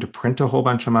you're going to print a whole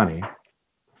bunch of money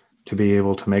to be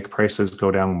able to make prices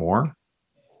go down more,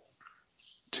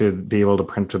 to be able to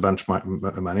print a bunch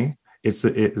of money. So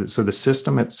the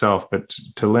system itself, but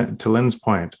to Lynn's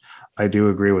point, I do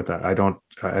agree with that.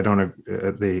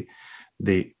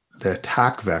 The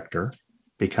attack vector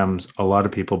becomes, a lot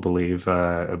of people believe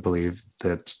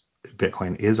that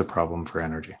Bitcoin is a problem for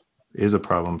energy, is a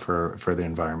problem for the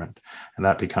environment, and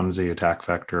that becomes the attack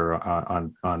vector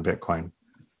on Bitcoin.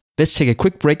 Let's take a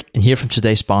quick break and hear from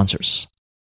today's sponsors.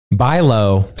 Buy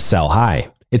low, sell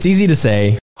high. It's easy to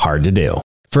say, hard to do.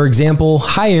 For example,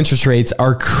 high interest rates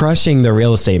are crushing the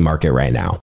real estate market right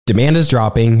now. Demand is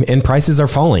dropping and prices are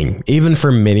falling, even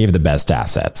for many of the best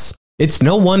assets. It's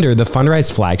no wonder the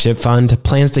Fundrise flagship fund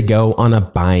plans to go on a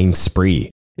buying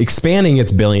spree, expanding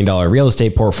its billion-dollar real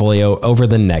estate portfolio over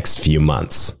the next few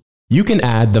months. You can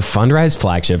add the Fundrise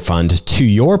flagship fund to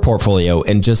your portfolio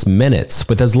in just minutes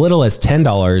with as little as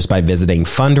 $10 by visiting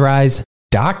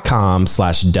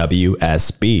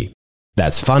fundrise.com/WSB.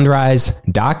 That's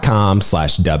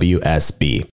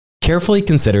fundrise.com/WSB. Carefully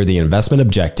consider the investment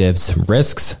objectives,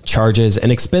 risks, charges,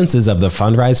 and expenses of the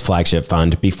Fundrise flagship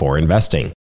fund before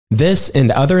investing. This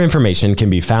and other information can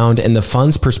be found in the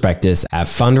fund's prospectus at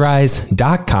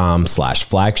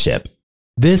fundrise.com/flagship.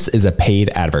 This is a paid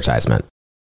advertisement.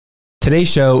 Today's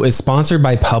show is sponsored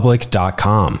by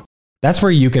public.com. That's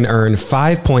where you can earn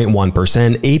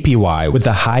 5.1% APY with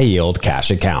a high yield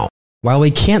cash account. While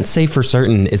we can't say for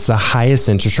certain it's the highest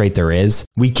interest rate there is,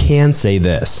 we can say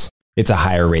this. It's a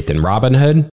higher rate than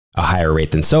Robinhood, a higher rate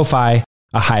than SoFi,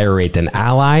 a higher rate than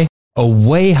Ally, a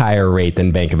way higher rate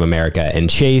than Bank of America and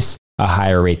Chase, a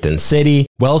higher rate than Citi,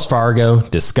 Wells Fargo,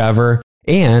 Discover,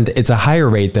 and it's a higher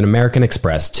rate than American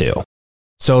Express too.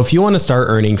 So if you want to start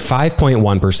earning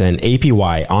 5.1%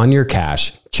 APY on your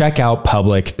cash, check out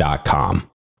public.com.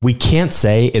 We can't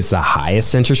say it's the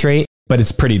highest interest rate, but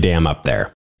it's pretty damn up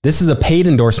there. This is a paid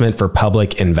endorsement for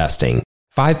Public Investing.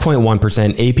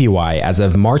 5.1% APY as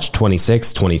of March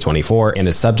 26, 2024, and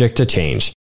is subject to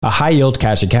change. A high-yield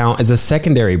cash account is a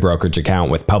secondary brokerage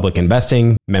account with Public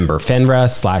Investing, member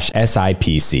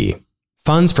FINRA/SIPC.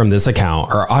 Funds from this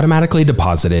account are automatically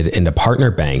deposited into partner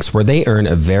banks where they earn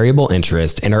a variable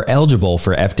interest and are eligible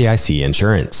for FDIC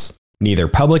insurance. Neither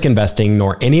Public Investing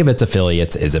nor any of its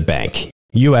affiliates is a bank.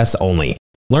 U.S. only.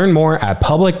 Learn more at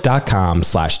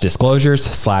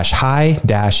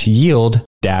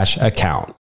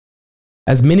public.com/disclosures/high-yield-account.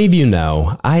 As many of you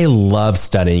know, I love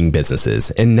studying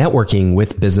businesses and networking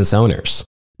with business owners.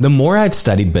 The more I've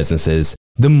studied businesses,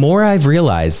 the more I've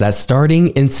realized that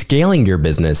starting and scaling your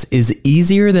business is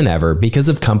easier than ever because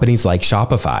of companies like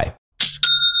Shopify.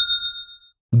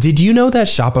 Did you know that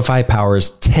Shopify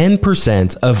powers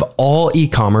 10% of all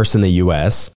e-commerce in the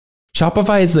US?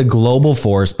 Shopify is the global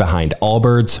force behind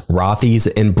Allbirds, Rothy's,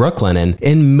 and Brooklinen,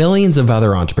 and millions of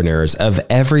other entrepreneurs of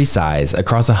every size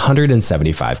across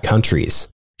 175 countries.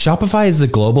 Shopify is the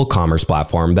global commerce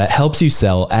platform that helps you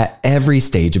sell at every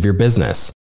stage of your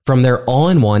business, from their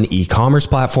all-in-one e-commerce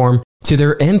platform to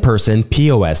their in-person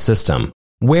POS system.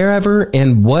 Wherever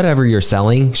and whatever you're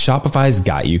selling, Shopify's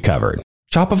got you covered.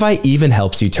 Shopify even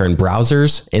helps you turn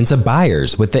browsers into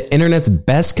buyers with the internet's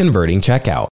best converting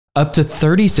checkout, up to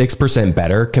 36%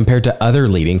 better compared to other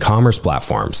leading commerce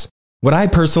platforms. What I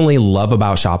personally love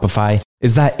about Shopify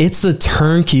is that it's the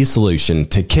turnkey solution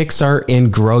to kickstart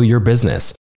and grow your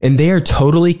business, and they are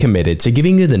totally committed to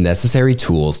giving you the necessary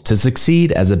tools to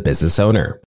succeed as a business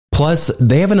owner. Plus,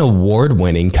 they have an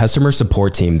award-winning customer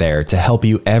support team there to help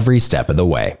you every step of the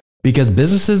way. Because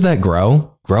businesses that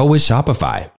grow, grow with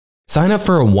Shopify. Sign up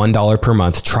for a $1 per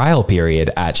month trial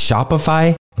period at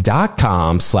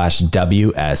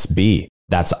shopify.com/WSB.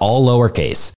 That's all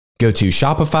lowercase. Go to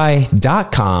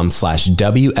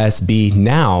shopify.com/WSB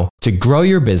now to grow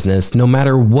your business no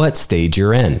matter what stage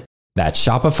you're in. That's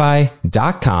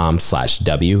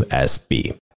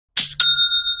shopify.com/WSB.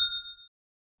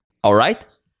 All right,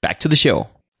 back to the show.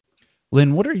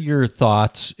 Lynn, what are your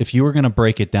thoughts if you were going to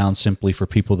break it down simply for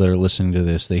people that are listening to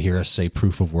this? They hear us say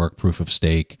proof of work, proof of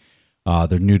stake.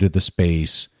 They're new to the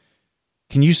space.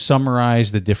 Can you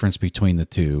summarize the difference between the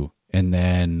two and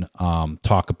then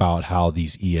talk about how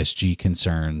these ESG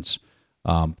concerns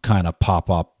kind of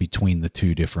pop up between the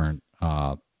two different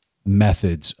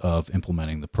methods of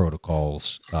implementing the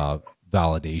protocols,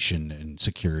 validation, and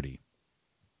security?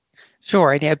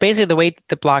 Sure. And yeah, basically the way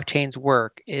the blockchains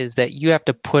work is that you have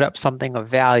to put up something of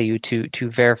value to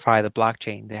verify the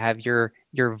blockchain, to have your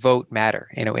vote matter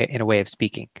in a way of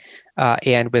speaking.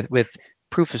 And with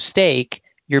proof of stake,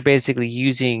 you're basically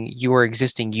using your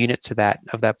existing units of that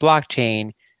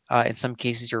blockchain. In some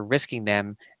cases, you're risking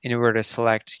them in order to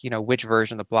select, which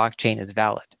version of the blockchain is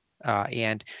valid.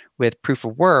 And with proof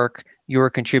of work,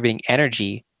 you're contributing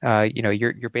energy.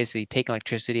 You're basically taking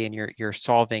electricity and you're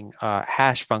solving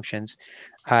hash functions,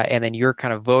 and then you're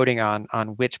kind of voting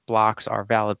on which blocks are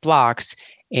valid blocks.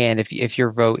 And if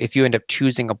you end up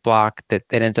choosing a block that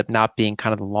ends up not being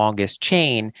kind of the longest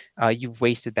chain, you've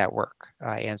wasted that work.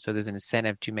 And so there's an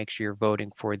incentive to make sure you're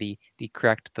voting for the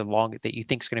longest that you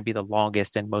think is going to be the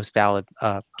longest and most valid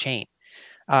chain.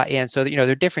 And so there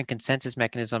are different consensus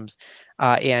mechanisms,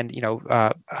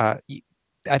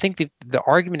 I think the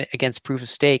argument against proof of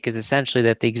stake is essentially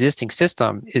that the existing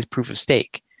system is proof of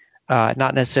stake,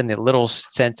 not necessarily in the literal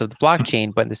sense of the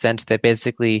blockchain, but in the sense that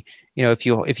basically, if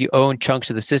you own chunks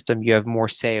of the system, you have more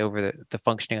say over the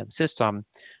functioning of the system.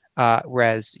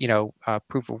 Whereas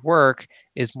proof of work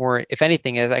is more, if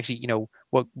anything, is actually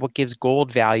what gives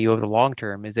gold value over the long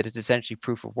term is that it's essentially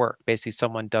proof of work. Basically,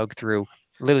 someone dug through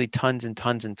literally tons and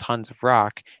tons and tons of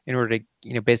rock in order to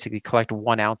basically collect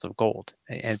 1 ounce of gold,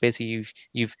 and basically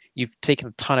you've taken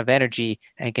a ton of energy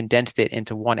and condensed it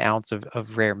into 1 ounce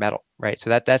of rare metal, right? So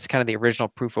that's kind of the original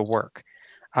proof of work,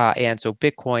 and so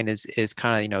Bitcoin is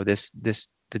kind of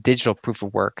the digital proof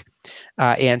of work,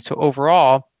 and so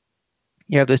overall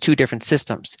you have those two different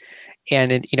systems,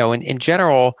 and in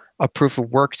general a proof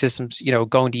of work system's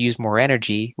going to use more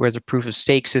energy, whereas a proof of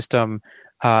stake system,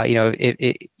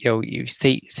 you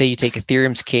say you take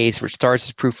Ethereum's case, which starts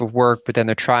as proof of work, but then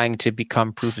they're trying to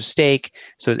become proof of stake.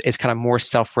 So it's kind of more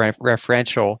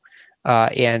self-referential.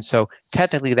 And so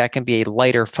technically that can be a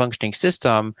lighter functioning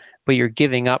system, but you're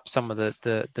giving up some of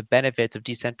the benefits of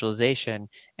decentralization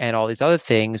and all these other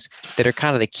things that are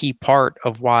kind of the key part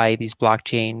of why these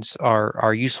blockchains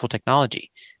are useful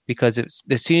technology. Because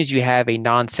as soon as you have a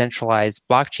non-centralized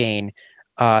blockchain,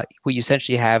 what you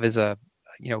essentially have is a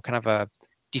kind of a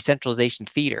decentralization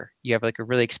theater. You have like a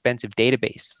really expensive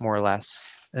database, more or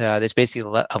less. There's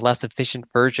basically a less efficient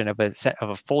version of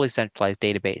a fully centralized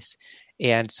database.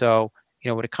 And so,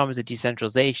 when it comes to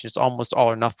decentralization, it's almost all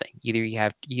or nothing. Either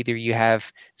you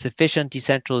have sufficient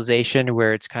decentralization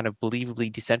where it's kind of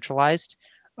believably decentralized,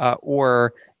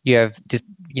 or you have just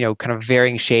kind of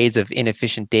varying shades of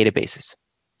inefficient databases.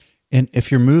 And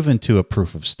if you're moving to a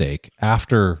proof of stake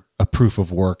after a proof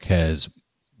of work has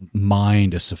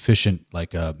mined a sufficient,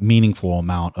 like a meaningful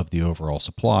amount of the overall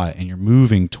supply, and you're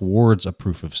moving towards a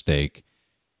proof of stake,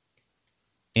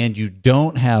 and you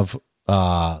don't have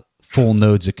full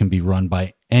nodes that can be run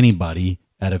by anybody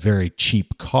at a very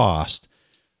cheap cost,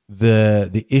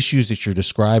 the issues that you're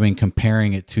describing,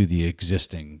 comparing it to the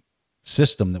existing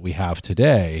system that we have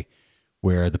today,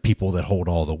 where the people that hold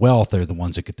all the wealth are the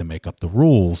ones that get to make up the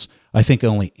rules, I think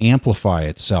only amplify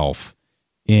itself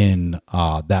in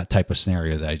that type of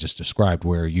scenario that I just described,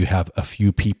 where you have a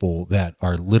few people that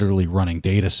are literally running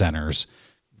data centers,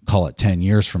 call it 10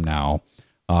 years from now,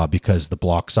 because the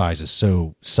block size is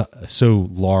so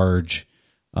large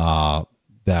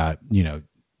that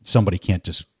somebody can't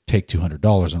just take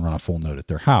 $200 and run a full node at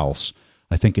their house.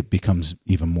 I think it becomes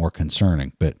even more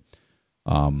concerning. But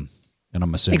and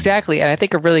I'm assuming exactly, and I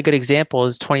think a really good example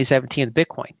is 2017 with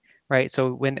Bitcoin, right?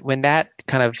 So when that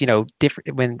kind of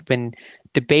different when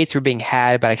debates were being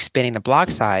had about expanding the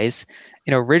block size,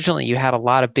 originally you had a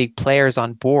lot of big players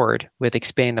on board with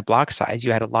expanding the block size.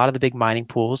 You had a lot of the big mining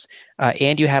pools,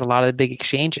 and you had a lot of the big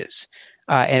exchanges.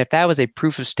 And if that was a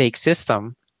proof of stake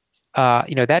system,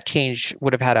 that change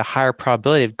would have had a higher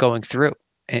probability of going through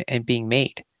and being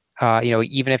made.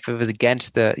 Even if it was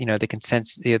against the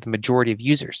consensus, the majority of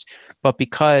users. But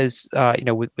because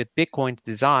with Bitcoin's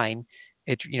design,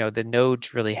 the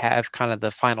nodes really have kind of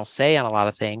the final say on a lot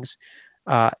of things.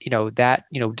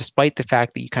 Despite the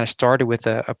fact that you kind of started with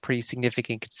a pretty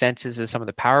significant consensus of some of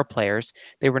the power players,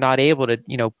 they were not able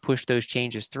to push those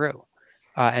changes through.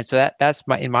 And so that's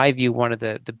in my view, one of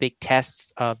the big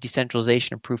tests of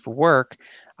decentralization and proof of work,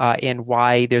 and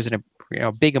why there's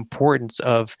a big importance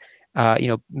of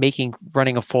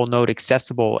running a full node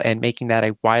accessible and making that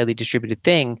a widely distributed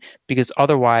thing, because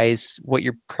otherwise what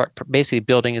you're basically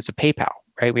building is a PayPal,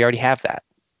 right? We already have that.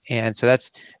 And so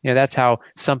that's how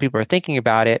some people are thinking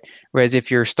about it. Whereas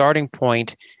if your starting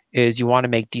point is you want to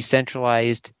make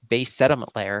decentralized base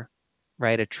settlement layer,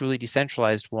 right, a truly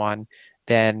decentralized one,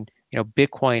 then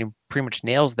Bitcoin pretty much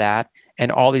nails that,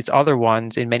 and all these other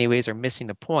ones in many ways are missing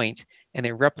the point, and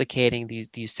they're replicating these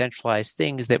decentralized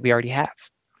things that we already have.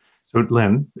 So,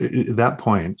 Lynn, at that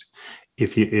point,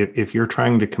 if you're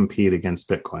trying to compete against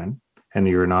Bitcoin and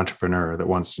you're an entrepreneur that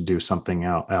wants to do something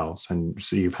else, and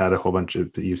so you've had a whole bunch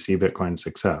of, you see Bitcoin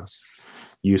success,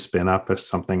 you spin up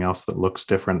something else that looks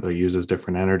different, that uses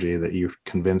different energy, that you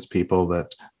convince people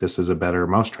that this is a better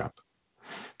mousetrap.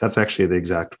 That's actually the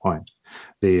exact point.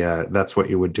 That's what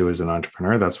you would do as an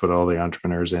entrepreneur. That's what all the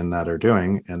entrepreneurs in that are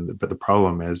doing. But the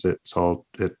problem is it's all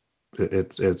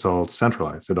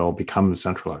centralized. It all becomes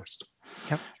centralized.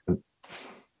 Yep.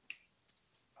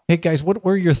 Hey guys, what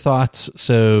were your thoughts?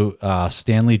 So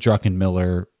Stanley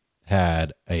Druckenmiller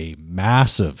had a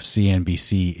massive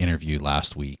CNBC interview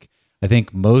last week. I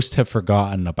think most have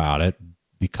forgotten about it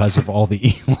because of all the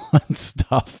Elon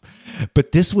stuff.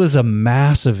 But this was a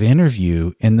massive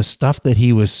interview, and the stuff that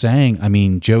he was saying, I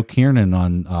mean, Joe Kiernan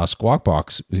on Squawk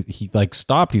Box, he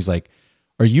stopped. He's like,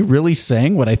 "Are you really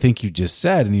saying what I think you just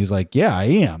said?" And he's like, "Yeah, I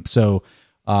am." So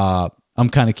I'm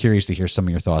kind of curious to hear some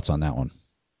of your thoughts on that one.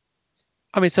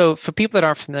 I mean, so for people that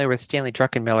aren't familiar with Stanley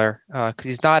Druckenmiller, because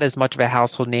he's not as much of a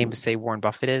household name as, say, Warren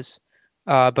Buffett is,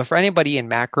 but for anybody in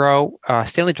macro,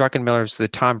 Stanley Druckenmiller is the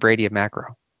Tom Brady of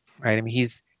macro, right? I mean,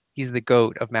 he's the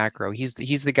GOAT of macro. He's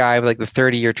the guy with like the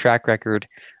 30-year track record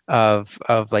of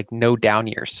like no down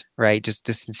years, right? Just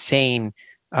insane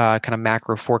kind of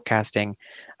macro forecasting,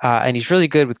 and he's really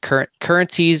good with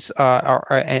currencies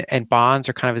and bonds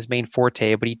are kind of his main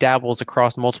forte, but he dabbles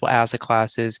across multiple asset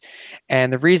classes.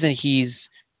 And the reason he's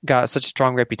got such a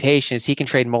strong reputation is he can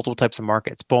trade multiple types of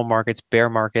markets, bull markets, bear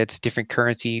markets, different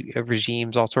currency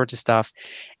regimes, all sorts of stuff.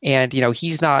 And,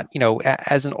 he's not,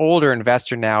 as an older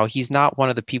investor now, he's not one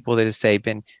of the people that has, say,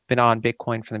 been on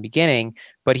Bitcoin from the beginning,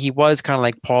 but he was kind of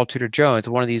like Paul Tudor Jones,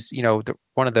 one of these,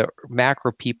 one of the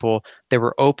macro people that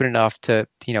were open enough to,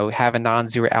 have a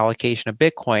non-zero allocation of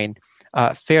Bitcoin.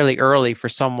 fairly early for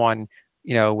someone,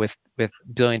 with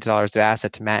billions of dollars of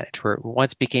assets to manage. Where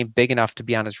once it became big enough to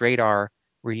be on his radar,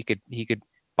 where he could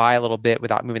buy a little bit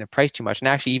without moving the price too much. And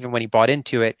actually, even when he bought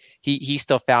into it, he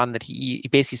still found that he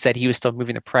basically said he was still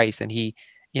moving the price, and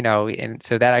and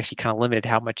so that actually kind of limited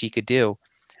how much he could do.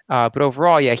 But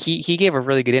overall, yeah, he gave a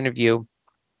really good interview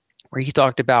where he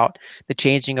talked about the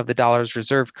changing of the dollar's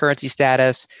reserve currency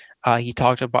status. He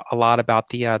talked about a lot about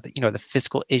the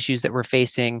fiscal issues that we're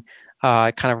facing,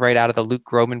 kind of right out of the Luke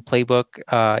Gromen playbook.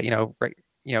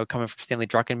 Coming from Stanley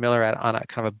Druckenmiller on a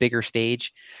kind of a bigger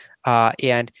stage.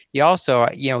 And he also,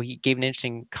 he gave an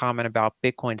interesting comment about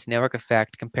Bitcoin's network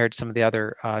effect compared to some of the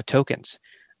other tokens,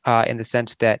 in the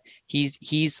sense that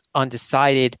he's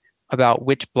undecided about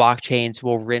which blockchains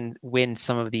will win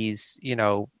some of these,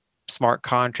 smart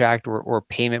contract or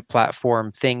payment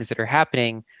platform things that are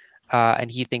happening.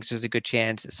 And he thinks there's a good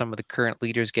chance that some of the current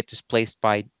leaders get displaced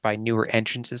by newer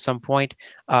entrants at some point.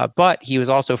 But he was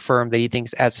also firm that he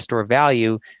thinks as a store of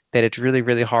value that it's really,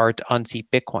 really hard to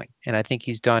unseat Bitcoin. And I think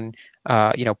he's done,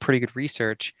 pretty good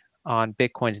research on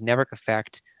Bitcoin's network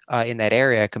effect in that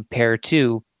area compared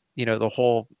to, the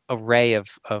whole array of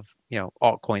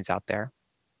altcoins out there.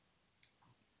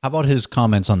 How about his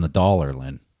comments on the dollar,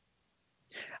 Lynn?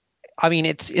 I mean,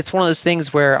 it's one of those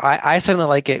things where I certainly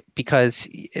like it because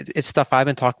it's stuff I've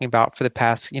been talking about for the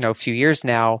past, few years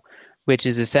now, which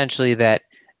is essentially that,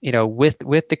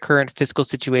 with the current fiscal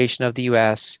situation of the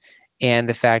U.S. and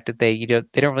the fact that they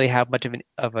don't really have much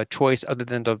of a choice other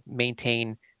than to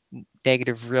maintain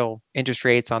negative real interest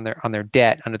rates on their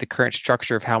debt under the current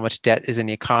structure of how much debt is in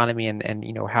the economy and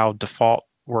how default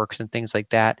works and things like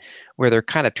that, where they're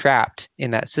kind of trapped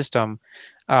in that system.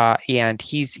 And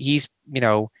he's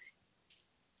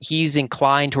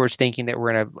inclined towards thinking that we're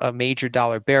in a major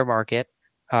dollar bear market.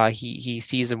 He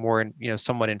sees a more,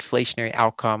 somewhat inflationary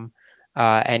outcome.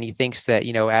 And he thinks that,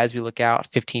 as we look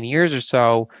out 15 years or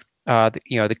so,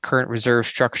 the current reserve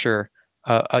structure,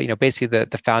 basically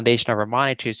the foundation of our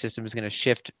monetary system is going to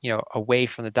shift, away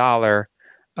from the dollar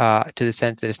to the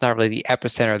sense that it's not really the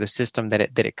epicenter of the system that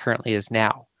it currently is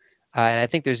now. And I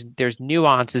think there's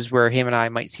nuances where him and I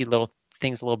might see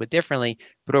things a little bit differently,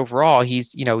 but overall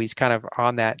he's kind of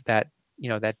on that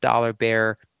dollar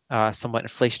bear, somewhat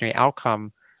inflationary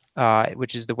outcome,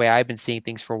 which is the way I've been seeing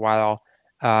things for a while.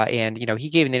 And he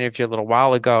gave an interview a little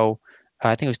while ago,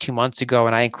 I think it was 2 months ago,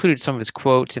 and I included some of his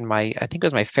quotes in I think it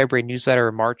was my February newsletter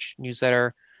or March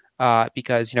newsletter,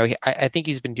 because I think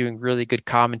he's been doing really good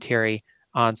commentary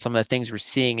on some of the things we're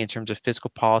seeing in terms of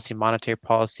fiscal policy, monetary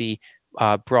policy,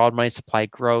 broad money supply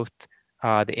growth,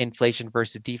 the inflation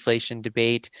versus deflation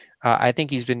debate. I think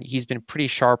he's been pretty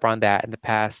sharp on that in the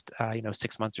past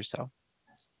 6 months or so.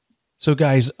 So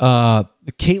guys,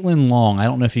 Caitlin Long, I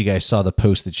don't know if you guys saw the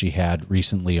post that she had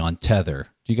recently on Tether.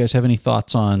 Do you guys have any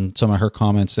thoughts on some of her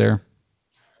comments there?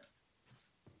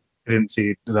 I didn't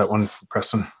see that one,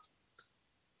 Preston.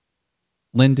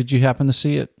 Lynn, did you happen to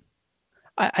see it?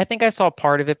 I think I saw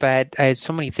part of it, but I had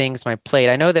so many things on my plate.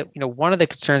 I know that one of the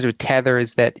concerns with Tether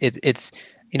is that it's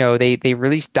they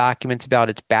released documents about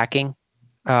its backing,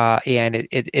 and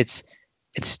it's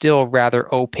still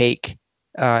rather opaque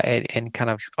and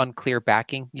kind of unclear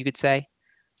backing, you could say,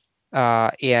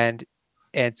 and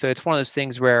so it's one of those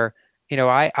things where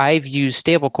I've used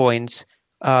stable coins,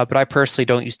 but I personally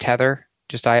don't use Tether.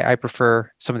 Just I prefer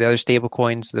some of the other stable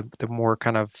coins, the more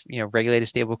kind of regulated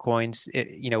stable coins,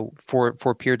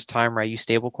 for periods of time where I use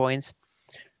stable coins.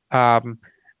 I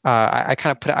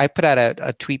put out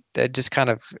a tweet that just kind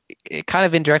of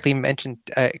indirectly mentioned,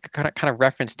 kind of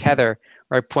referenced Tether,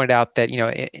 where I pointed out that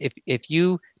if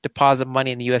you deposit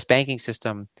money in the U.S. banking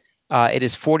system, it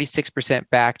is 46%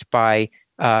 backed by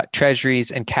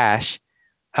treasuries and cash,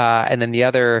 and then the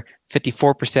other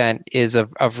 54% is a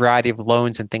variety of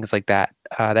loans and things like that.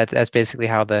 That's basically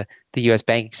how the U.S.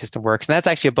 banking system works, and that's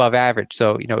actually above average.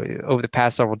 So over the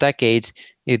past several decades,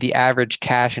 the average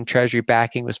cash and treasury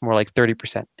backing was more like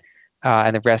 30%,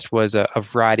 and the rest was a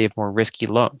variety of more risky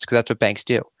loans, because that's what banks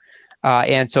do.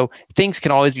 And so things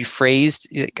can always be phrased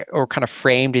or kind of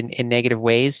framed in negative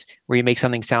ways where you make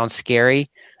something sound scary.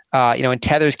 In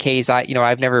Tether's case,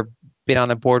 I've never been on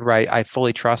the board where I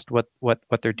fully trust what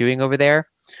they're doing over there.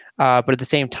 But at the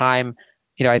same time,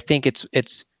 I think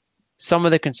it's some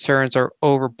of the concerns are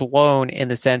overblown in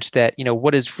the sense that,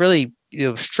 what is really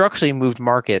structurally moved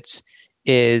markets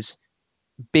is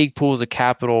big pools of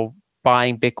capital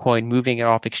buying Bitcoin, moving it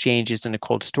off exchanges into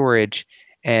cold storage,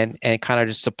 and kind of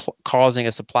just causing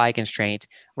a supply constraint.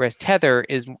 Whereas Tether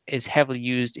is heavily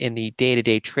used in the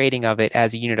day-to-day trading of it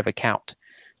as a unit of account.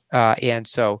 And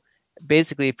so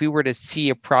basically, if we were to see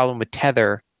a problem with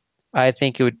Tether, I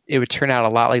think it would turn out a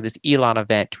lot like this Elon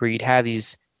event, where you'd have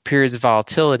these periods of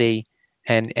volatility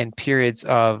and periods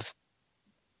of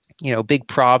big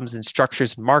problems and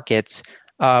structures and markets,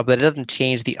 but it doesn't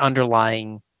change the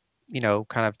underlying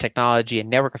kind of technology and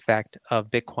network effect of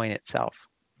Bitcoin itself.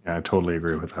 Yeah, I totally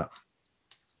agree with that.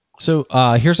 So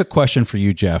here's a question for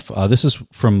you, Jeff. This is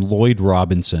from Lloyd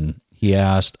Robinson. He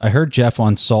asked, I heard Jeff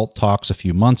on Salt Talks a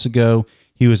few months ago.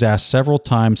 He was asked several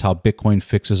times how Bitcoin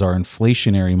fixes our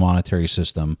inflationary monetary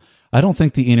system. I don't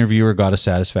think the interviewer got a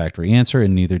satisfactory answer,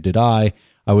 and neither did I.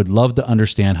 I would love to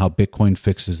understand how Bitcoin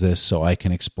fixes this so I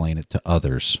can explain it to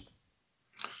others.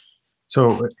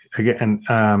 So again,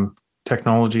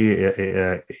 technology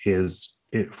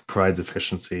it provides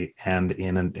efficiency, and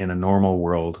in a normal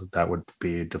world, that would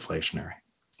be deflationary.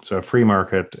 So a free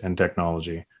market and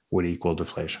technology would equal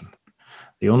deflation.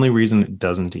 The only reason it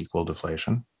doesn't equal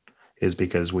deflation is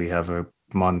because we have a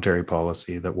monetary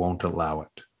policy that won't allow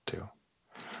it to.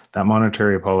 That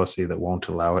monetary policy that won't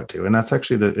allow it to, and that's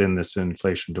actually in this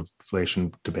inflation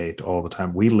deflation debate all the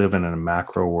time. We live in a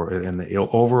macro world, and the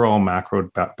overall macro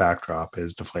backdrop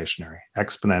is deflationary,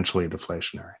 exponentially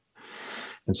deflationary.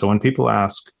 And so when people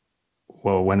ask,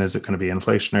 well, when is it going to be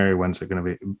inflationary? When's it going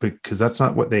to be? Because that's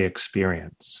not what they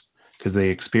experience. Because they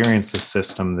experience a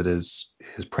system that is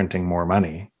printing more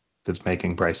money, that's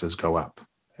making prices go up.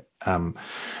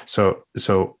 So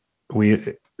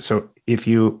if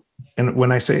you, and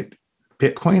when I say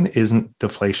Bitcoin isn't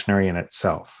deflationary in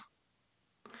itself,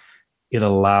 it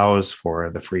allows for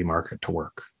the free market to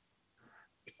work,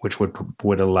 which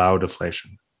would allow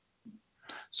deflation.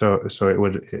 So it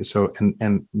would, as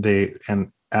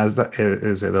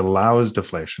it allows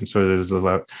deflation. So it is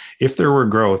allowed, if there were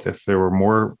growth, if there were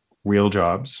more real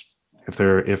jobs, if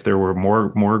there were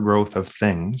more growth of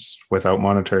things without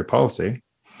monetary policy,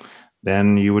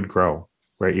 then you would grow,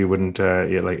 right? You wouldn't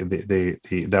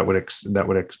that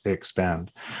would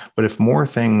expand. But if more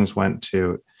things went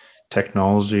to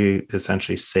technology,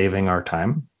 essentially saving our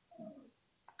time,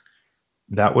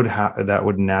 that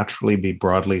would naturally be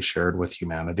broadly shared with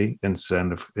humanity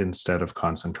instead of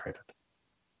concentrated.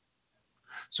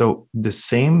 So the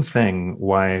same thing,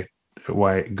 why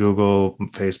Google,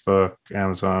 Facebook,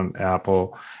 Amazon,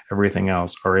 Apple, everything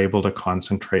else are able to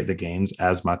concentrate the gains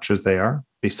as much as they are,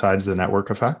 besides the network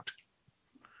effect,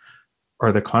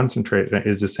 or the concentrate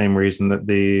is the same reason that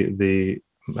the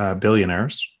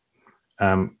billionaires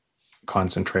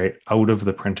concentrate out of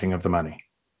the printing of the money.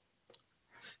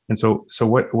 And so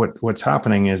what's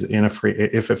happening is in a free,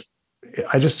 if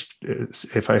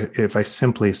I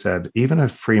simply said, even a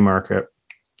free market,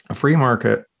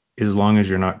 as long as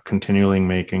you're not continually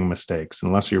making mistakes,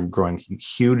 unless you're growing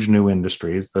huge new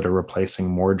industries that are replacing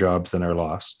more jobs than are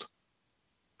lost,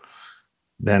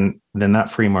 then that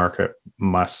free market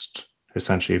must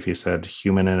essentially, if you said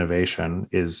human innovation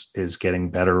is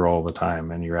getting better all the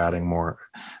time and you're adding more,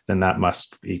 then that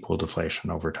must equal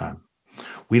deflation over time.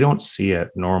 We don't see it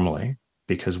normally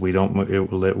because we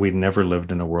never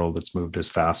lived in a world that's moved as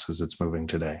fast as it's moving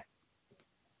today.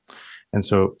 And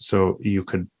so you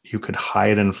could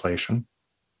hide inflation,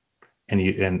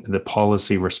 and the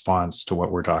policy response to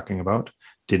what we're talking about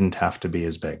didn't have to be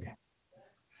as big.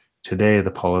 Today,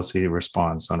 the policy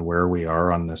response on where we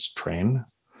are on this train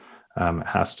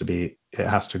has to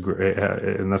grow,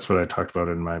 and that's what I talked about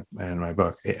in my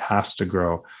book. It has to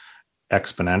grow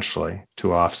exponentially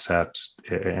to offset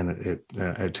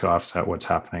what's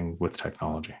happening with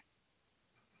technology.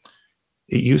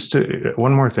 It used to,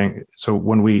 one more thing. So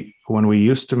when we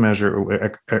used to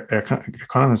measure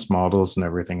economist models and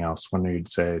everything else, when you'd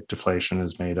say deflation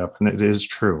is made up, and it is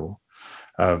true,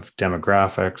 of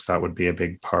demographics, that would be a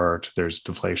big part. There's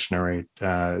deflationary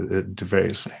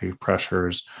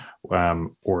pressures,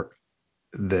 or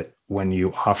that when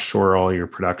you offshore all your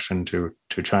production to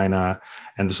China.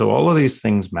 And so all of these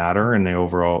things matter in the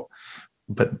overall,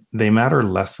 but they matter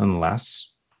less and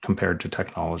less compared to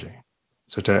technology.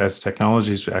 So as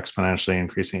technology is exponentially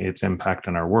increasing its impact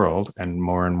in our world, and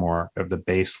more of the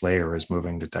base layer is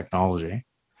moving to technology,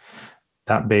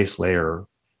 that base layer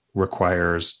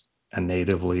requires a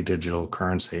natively digital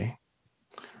currency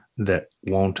that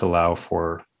won't allow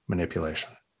for manipulation,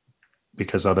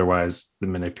 because otherwise the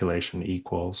manipulation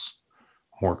equals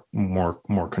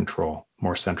more control,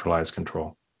 more centralized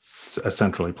control. It's a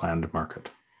centrally planned market.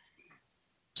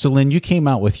 So Lynn, you came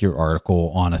out with your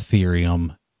article on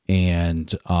Ethereum,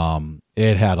 and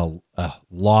it had a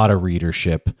lot of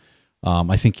readership.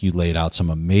 I think you laid out some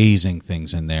amazing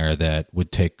things in there that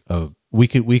would take we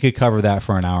could cover that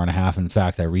for an hour and a half. In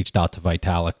fact, I reached out to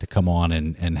Vitalik to come on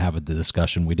and have the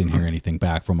discussion. We didn't hear anything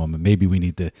back from him, and maybe we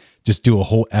need to just do a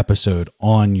whole episode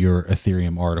on your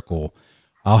Ethereum article.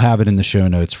 I'll have it in the show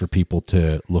notes for people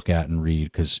to look at and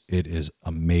read because it is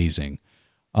amazing.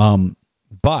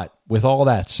 But with all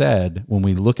that said, when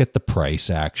we look at the price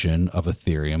action of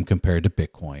Ethereum compared to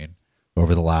Bitcoin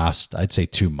over the last, I'd say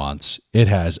 2 months, it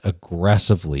has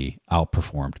aggressively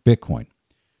outperformed Bitcoin.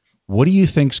 What do you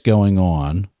think's going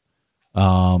on?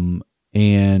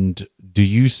 And do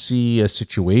you see a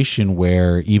situation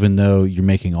where, even though you're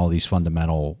making all these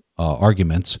fundamental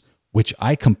arguments, which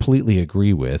I completely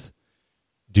agree with,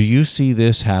 do you see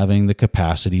this having the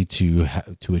capacity to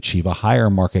achieve a higher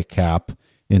market cap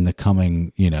in the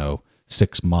coming,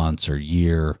 6 months or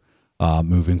year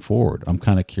moving forward? I'm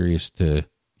kind of curious to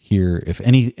hear if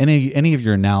any of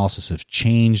your analysis have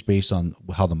changed based on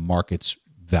how the market's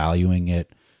valuing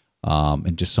it,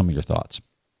 and just some of your thoughts.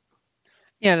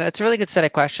 Yeah, that's a really good set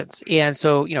of questions. And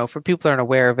so, for people that aren't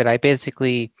aware of it, I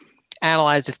basically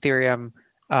analyzed Ethereum.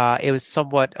 It was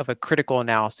somewhat of a critical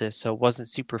analysis, so it wasn't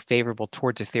super favorable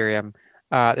towards Ethereum.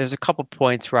 There's a couple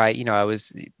points where I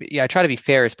try to be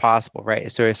fair as possible,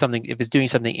 right? So if it's doing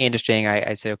something interesting,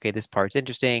 I say, okay, this part's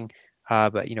interesting,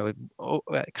 but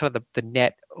kind of the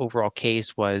net overall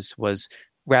case was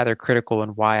rather critical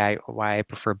and why I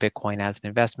prefer Bitcoin as an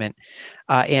investment,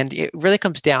 and it really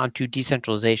comes down to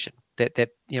decentralization. That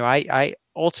I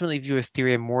ultimately view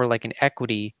Ethereum more like an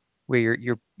equity where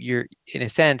you're in a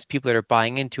sense, people that are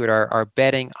buying into it are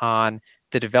betting on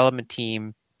the development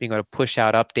team being able to push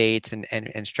out updates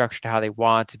and structure how they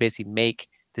want to basically make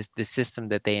this system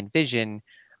that they envision,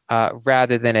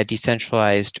 rather than a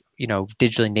decentralized,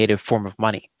 digitally native form of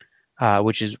money,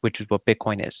 which is what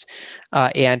Bitcoin is.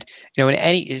 And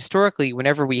historically,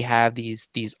 whenever we have these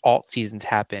alt seasons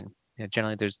happen,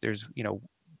 generally there's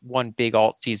one big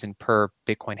alt season per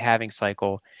Bitcoin halving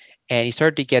cycle, and you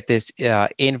start to get this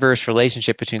inverse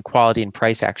relationship between quality and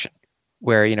price action,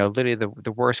 where literally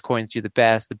the worst coins do the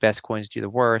best coins do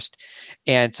the worst.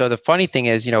 And so the funny thing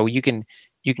is, you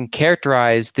can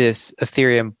characterize this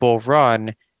Ethereum bull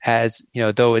run as,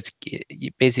 though it's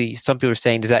basically, some people are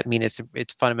saying, does that mean it's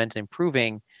fundamentally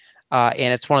improving?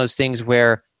 And it's one of those things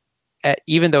where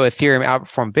even though Ethereum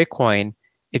outperformed Bitcoin,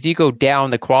 if you go down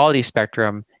the quality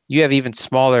spectrum, you have even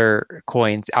smaller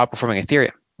coins outperforming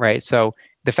Ethereum, right? So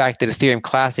the fact that Ethereum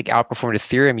Classic outperformed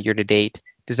Ethereum year to date,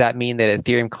 does that mean that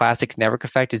Ethereum Classic's network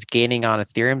effect is gaining on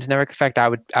Ethereum's network effect? I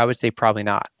would say probably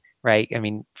not, right? I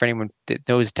mean, for anyone that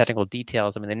knows technical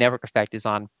details, the network effect is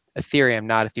on Ethereum,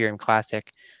 not Ethereum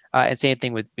Classic. And same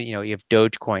thing with, you have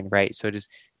Dogecoin, right? So does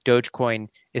Dogecoin,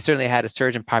 it certainly had a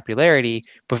surge in popularity,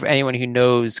 but for anyone who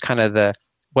knows kind of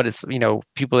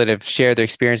people that have shared their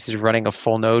experiences running a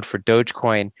full node for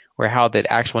Dogecoin, or how that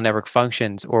actual network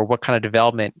functions, or what kind of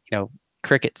development,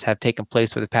 crickets have taken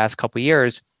place over the past couple of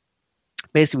years,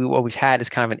 basically what we've had is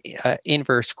kind of an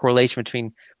inverse correlation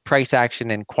between price action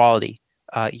and quality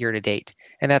year to date,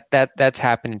 and that's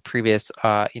happened in previous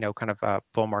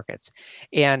bull markets.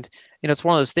 And it's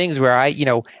one of those things where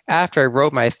after I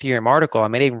wrote my Ethereum article,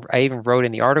 I even wrote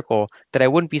in the article that I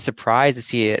wouldn't be surprised to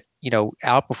see it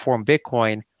outperform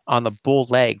Bitcoin on the bull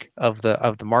leg of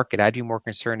the market. I'd be more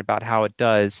concerned about how it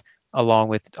does along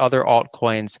with other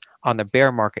altcoins on the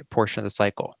bear market portion of the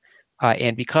cycle.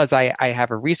 And because I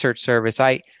have a research service,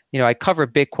 I cover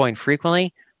Bitcoin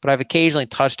frequently, but I've occasionally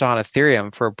touched on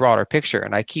Ethereum for a broader picture.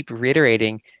 And I keep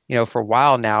reiterating, for a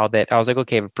while now, that I was like,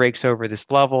 okay, if it breaks over this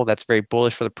level, that's very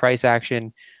bullish for the price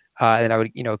action. And I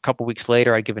would, a couple weeks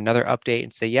later, I'd give another update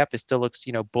and say, yep, it still looks,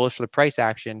 bullish for the price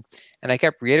action. And I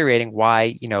kept reiterating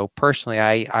why, personally,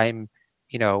 I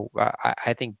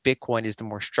think Bitcoin is the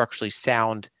more structurally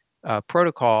sound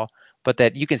protocol, but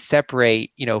that you can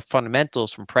separate,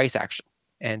 fundamentals from price action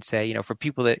and say, for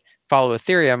people that follow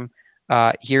Ethereum,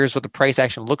 here's what the price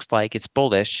action looks like. It's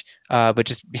bullish, but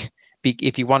just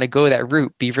if you want to go that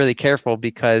route, be really careful,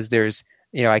 because there's,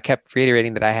 I kept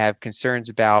reiterating that I have concerns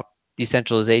about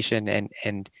decentralization and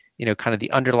kind of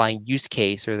the underlying use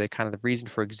case, or the kind of the reason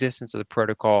for existence of the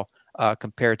protocol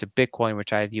compared to Bitcoin,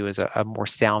 which I view as a more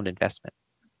sound investment.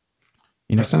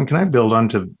 Preston, can I build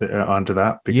onto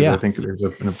that? Because I think there's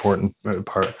an important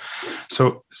part.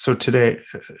 So today,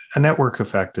 a network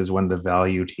effect is when the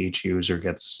value to each user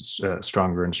gets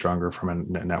stronger and stronger from a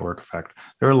network effect.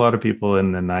 There are a lot of people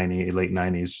in the late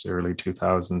 90s, early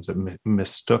 2000s that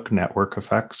mistook network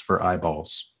effects for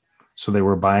eyeballs. So they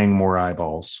were buying more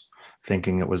eyeballs,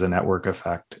 thinking it was a network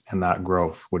effect, and that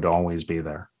growth would always be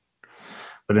there.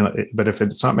 But if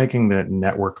it's not making the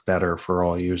network better for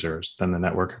all users, then the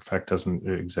network effect doesn't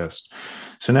exist.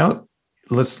 So now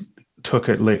let's look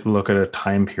at a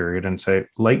time period and say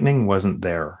Lightning wasn't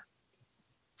there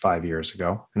 5 years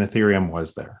ago, and Ethereum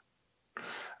was there.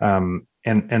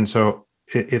 And so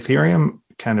Ethereum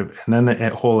then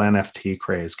the whole NFT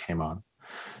craze came on.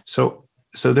 So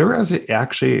there was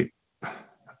actually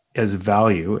as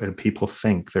value, and people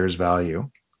think there's value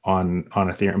on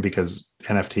Ethereum because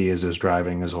NFT is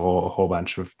driving as a whole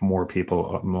bunch of more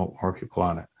people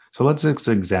on it. So let's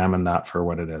examine that for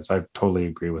what it is. I totally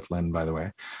agree with Lynn, by the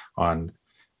way, on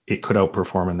it could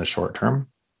outperform in the short term,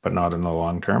 but not in the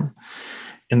long term.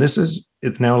 And this is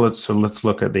it now. Let's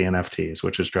look at the NFTs,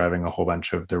 which is driving a whole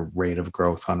bunch of the rate of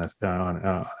growth on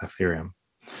Ethereum.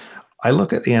 I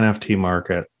look at the NFT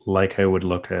market like I would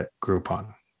look at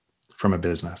Groupon from a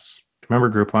business. Remember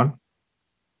Groupon?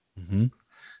 Mm-hmm.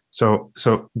 So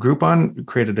Groupon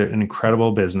created an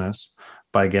incredible business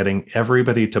by getting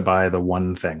everybody to buy the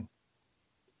one thing,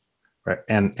 right?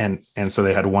 And so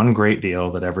they had one great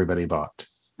deal that everybody bought.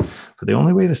 But the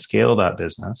only way to scale that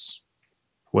business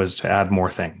was to add more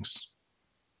things.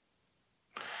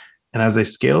 And as they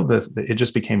scaled, it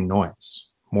just became noise,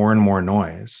 more and more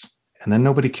noise. And then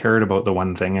nobody cared about the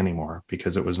one thing anymore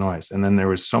because it was noise. And then there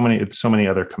was so many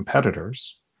other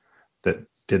competitors that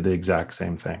did the exact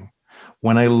same thing.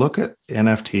 When I look at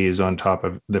NFTs on top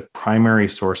of the primary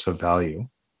source of value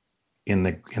in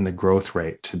the growth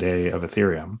rate today of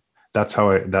Ethereum, that's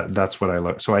what I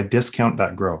look. So I discount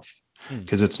that growth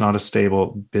because it's not a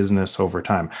stable business over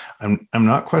time. I'm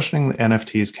not questioning the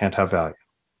NFTs can't have value.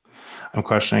 I'm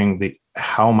questioning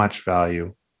how much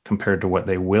value compared to what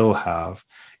they will have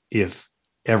if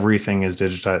everything is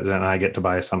digitized and I get to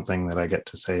buy something that I get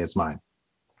to say it's mine.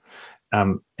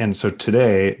 And so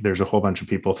today there's a whole bunch of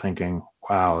people thinking,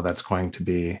 wow, that's going to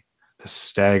be a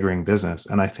staggering business.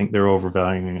 And I think they're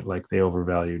overvaluing it like they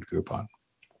overvalued Groupon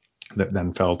that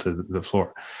then fell to the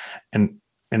floor. And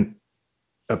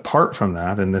apart from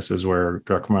that, and this is where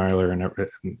Druckenmiller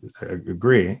and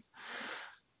agree,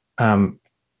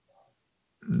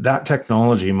 that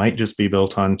technology might just be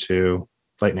built onto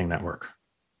Lightning Network,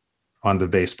 on the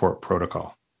base port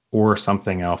protocol, or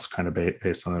something else kind of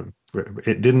based on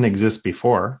it didn't exist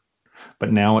before,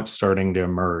 but now it's starting to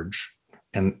emerge.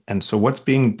 And so what's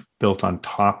being built on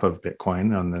top of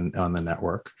Bitcoin on the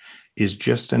network is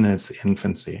just in its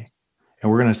infancy. And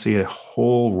we're going to see a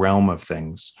whole realm of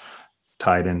things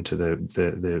tied into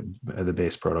the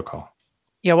base protocol.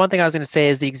 Yeah, one thing I was going to say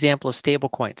is the example of stable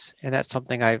coins, and that's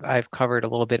something I've covered a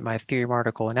little bit in my Ethereum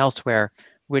article and elsewhere,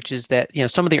 which is that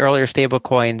some of the earlier stable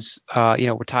coins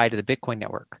were tied to the Bitcoin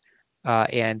network,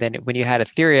 and then when you had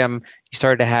Ethereum, you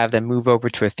started to have them move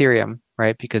over to Ethereum,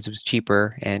 right, because it was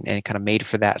cheaper and kind of made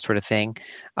for that sort of thing.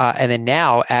 And then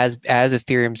now, as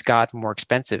Ethereum's gotten more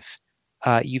expensive,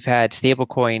 you've had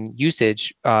stablecoin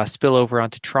usage spill over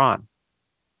onto Tron,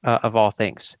 of all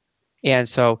things. And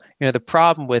so, the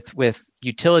problem with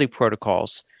utility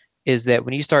protocols is that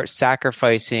when you start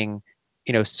sacrificing,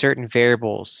 certain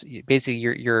variables, basically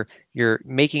you're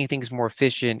making things more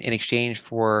efficient in exchange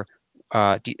for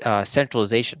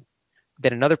centralization.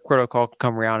 Then another protocol can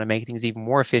come around and make things even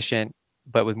more efficient,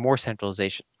 but with more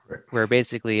centralization, right, where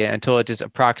basically until it just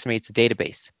approximates a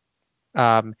database.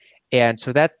 And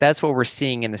so that's what we're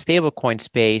seeing in the stablecoin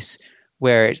space,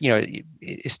 where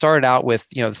it started out with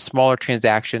the smaller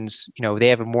transactions. They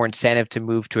have a more incentive to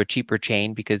move to a cheaper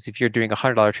chain, because if you're doing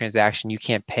 $100 transaction, you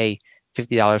can't pay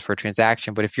 $50 for a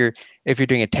transaction. But if you're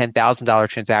doing a $10,000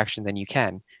 transaction, then you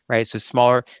can, right? So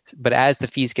smaller, but as the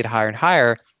fees get higher and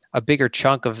higher, a bigger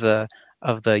chunk of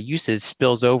the usage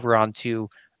spills over onto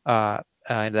that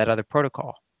other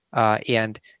protocol.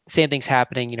 And the same thing's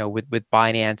happening, with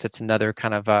Binance. It's another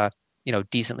kind of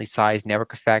decently sized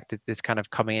network effect that's kind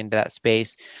of coming into that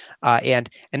space. And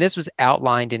this was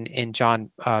outlined in John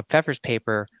Pfeffer's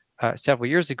paper several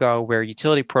years ago, where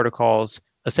utility protocols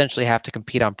essentially have to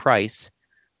compete on price.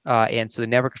 And so the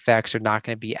network effects are not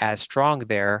going to be as strong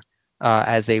there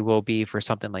as they will be for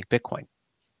something like Bitcoin.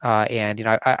 And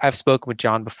I've spoken with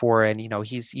John before, and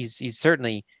he's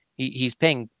certainly he's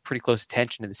paying pretty close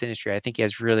attention to this industry. I think he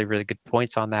has really, really good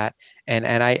points on that. And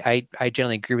I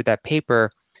generally agree with that paper,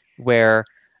 where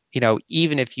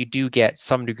even if you do get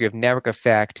some degree of network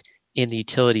effect in the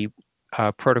utility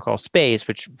protocol space,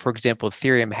 which, for example,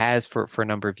 Ethereum has for a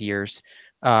number of years,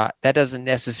 that doesn't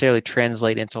necessarily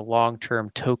translate into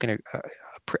long-term token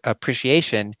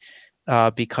appreciation,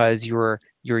 because your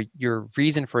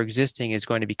reason for existing is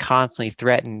going to be constantly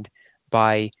threatened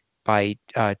by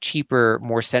cheaper,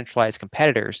 more centralized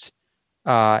competitors.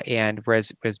 And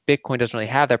whereas Bitcoin doesn't really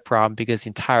have that problem, because the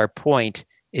entire point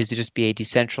is to just be a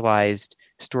decentralized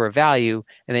store of value,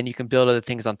 and then you can build other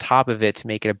things on top of it to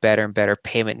make it a better and better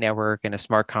payment network and a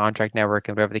smart contract network,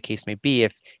 and whatever the case may be,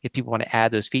 if people want to add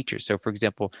those features. So, for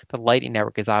example, the Lightning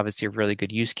Network is obviously a really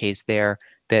good use case there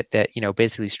that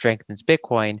basically strengthens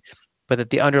Bitcoin, but that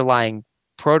the underlying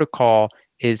protocol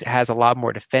has a lot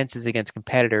more defenses against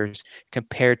competitors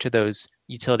compared to those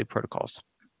utility protocols.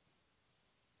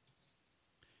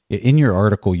 In your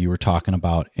article, you were talking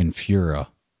about Infura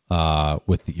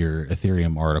with your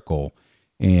Ethereum article.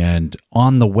 And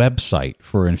on the website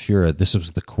for Infura, this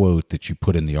was the quote that you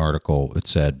put in the article. It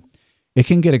said, "It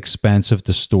can get expensive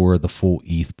to store the full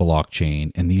ETH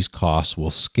blockchain, and these costs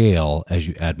will scale as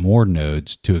you add more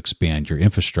nodes to expand your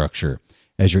infrastructure.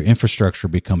 As your infrastructure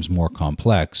becomes more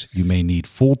complex, you may need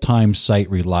full-time site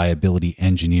reliability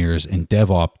engineers and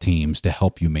DevOps teams to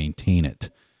help you maintain it."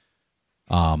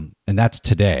 And that's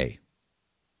today,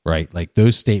 right? Like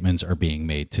those statements are being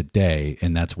made today,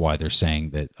 and that's why they're saying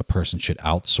that a person should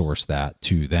outsource that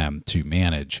to them to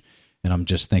manage. And I'm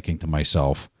just thinking to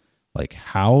myself, like,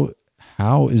 how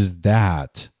is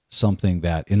that something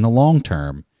that in the long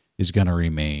term is going to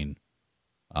remain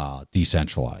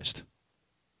decentralized?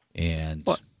 And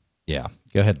yeah,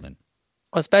 go ahead, Lynn.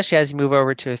 Well, especially as you move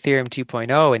over to Ethereum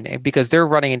 2.0, and because they're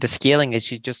running into scaling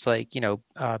issues, just like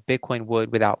Bitcoin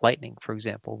would without Lightning, for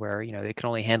example, where they can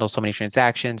only handle so many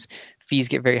transactions. Fees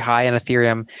get very high on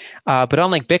Ethereum, but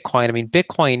unlike Bitcoin, I mean,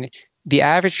 Bitcoin, the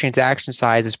average transaction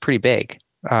size is pretty big,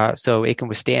 so it can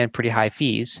withstand pretty high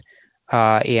fees.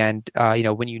 And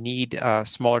when you need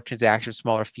smaller transactions,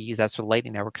 smaller fees, that's what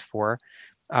Lightning Network is for.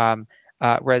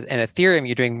 Whereas in Ethereum,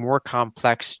 you're doing more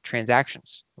complex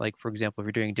transactions. Like, for example, if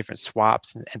you're doing different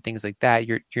swaps and things like that,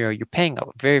 you're paying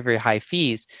very, very high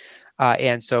fees.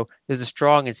 And so there's a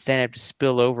strong incentive to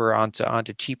spill over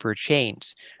onto cheaper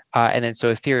chains. And then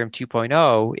so Ethereum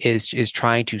 2.0 is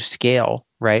trying to scale,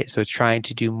 right? So it's trying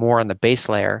to do more on the base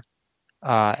layer.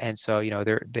 And so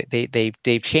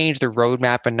they've changed the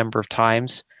roadmap a number of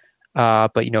times.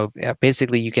 But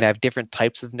basically you can have different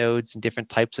types of nodes and different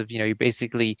types of you're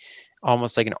basically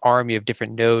almost like an army of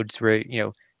different nodes where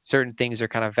certain things are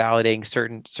kind of validating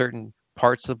certain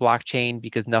parts of the blockchain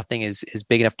because nothing is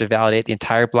big enough to validate the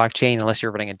entire blockchain unless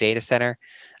you're running a data center.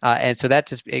 And so that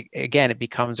just it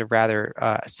becomes a rather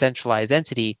centralized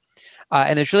entity.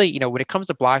 And there's really, when it comes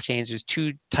to blockchains, there's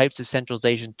two types of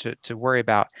centralization to worry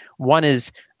about. One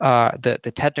is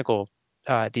the technical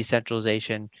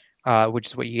decentralization, which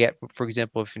is what you get, for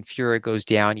example, if Infura goes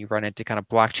down, you run into kind of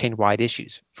blockchain-wide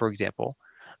issues, for example.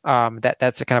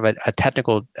 That's a kind of a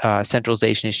technical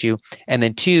centralization issue. And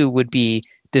then two would be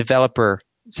developer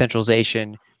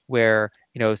centralization, where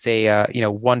say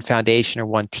one foundation or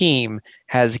one team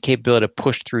has the capability to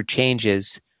push through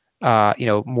changes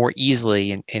more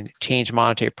easily and change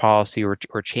monetary policy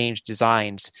or change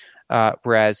designs.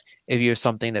 Whereas if you have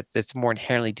something that's more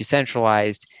inherently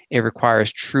decentralized, it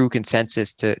requires true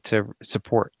consensus to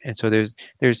support. And so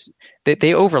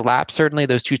they overlap, certainly,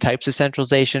 those two types of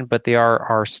centralization, but they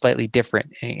are slightly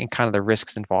different in kind of the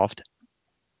risks involved.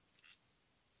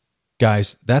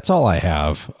 Guys, that's all I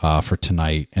have for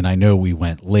tonight. And I know we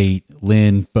went late.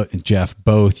 Lynn, and Jeff,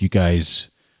 both you guys,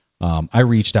 I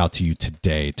reached out to you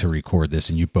today to record this,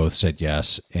 and you both said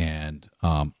yes. And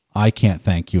I can't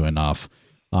thank you enough.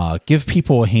 Give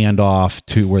people a handoff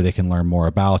to where they can learn more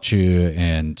about you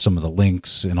and some of the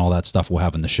links and all that stuff we'll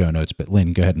have in the show notes. But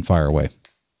Lynn, go ahead and fire away.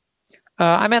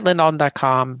 I'm at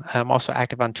lynnalden.com. I'm also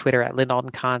active on Twitter at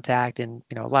lynnaldencontact, and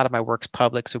a lot of my work's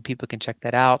public, so people can check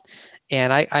that out.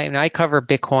 And I cover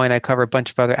Bitcoin. I cover a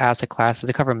bunch of other asset classes.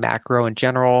 I cover macro in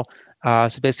general.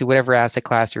 So basically, whatever asset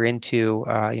class you're into,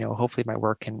 hopefully my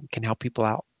work can help people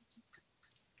out.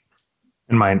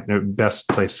 And my best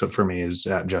place for me is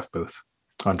at Jeff Booth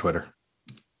on Twitter.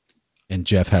 And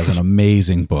Jeff has an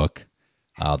amazing book,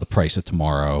 The Price of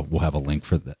Tomorrow. We'll have a link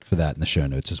for that in the show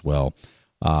notes as well.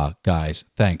 Guys,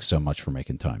 thanks so much for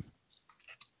making time.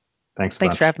 Thanks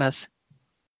for having us.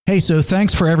 Hey, so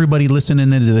thanks for everybody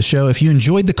listening into the show. If you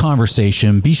enjoyed the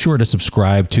conversation, be sure to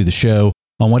subscribe to the show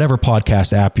on whatever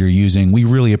podcast app you're using. We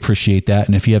really appreciate that.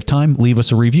 And if you have time, leave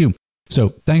us a review. So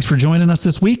thanks for joining us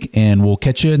this week, and we'll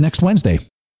catch you next Wednesday.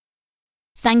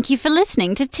 Thank you for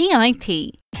listening to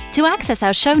TIP. To access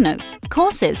our show notes,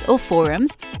 courses, or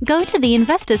forums, go to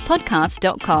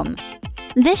theinvestorspodcast.com.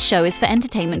 This show is for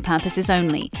entertainment purposes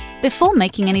only. Before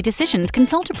making any decisions,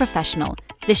 consult a professional.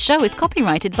 This show is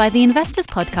copyrighted by the Investors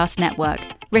Podcast Network.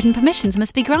 Written permissions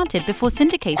must be granted before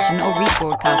syndication or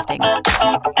rebroadcasting.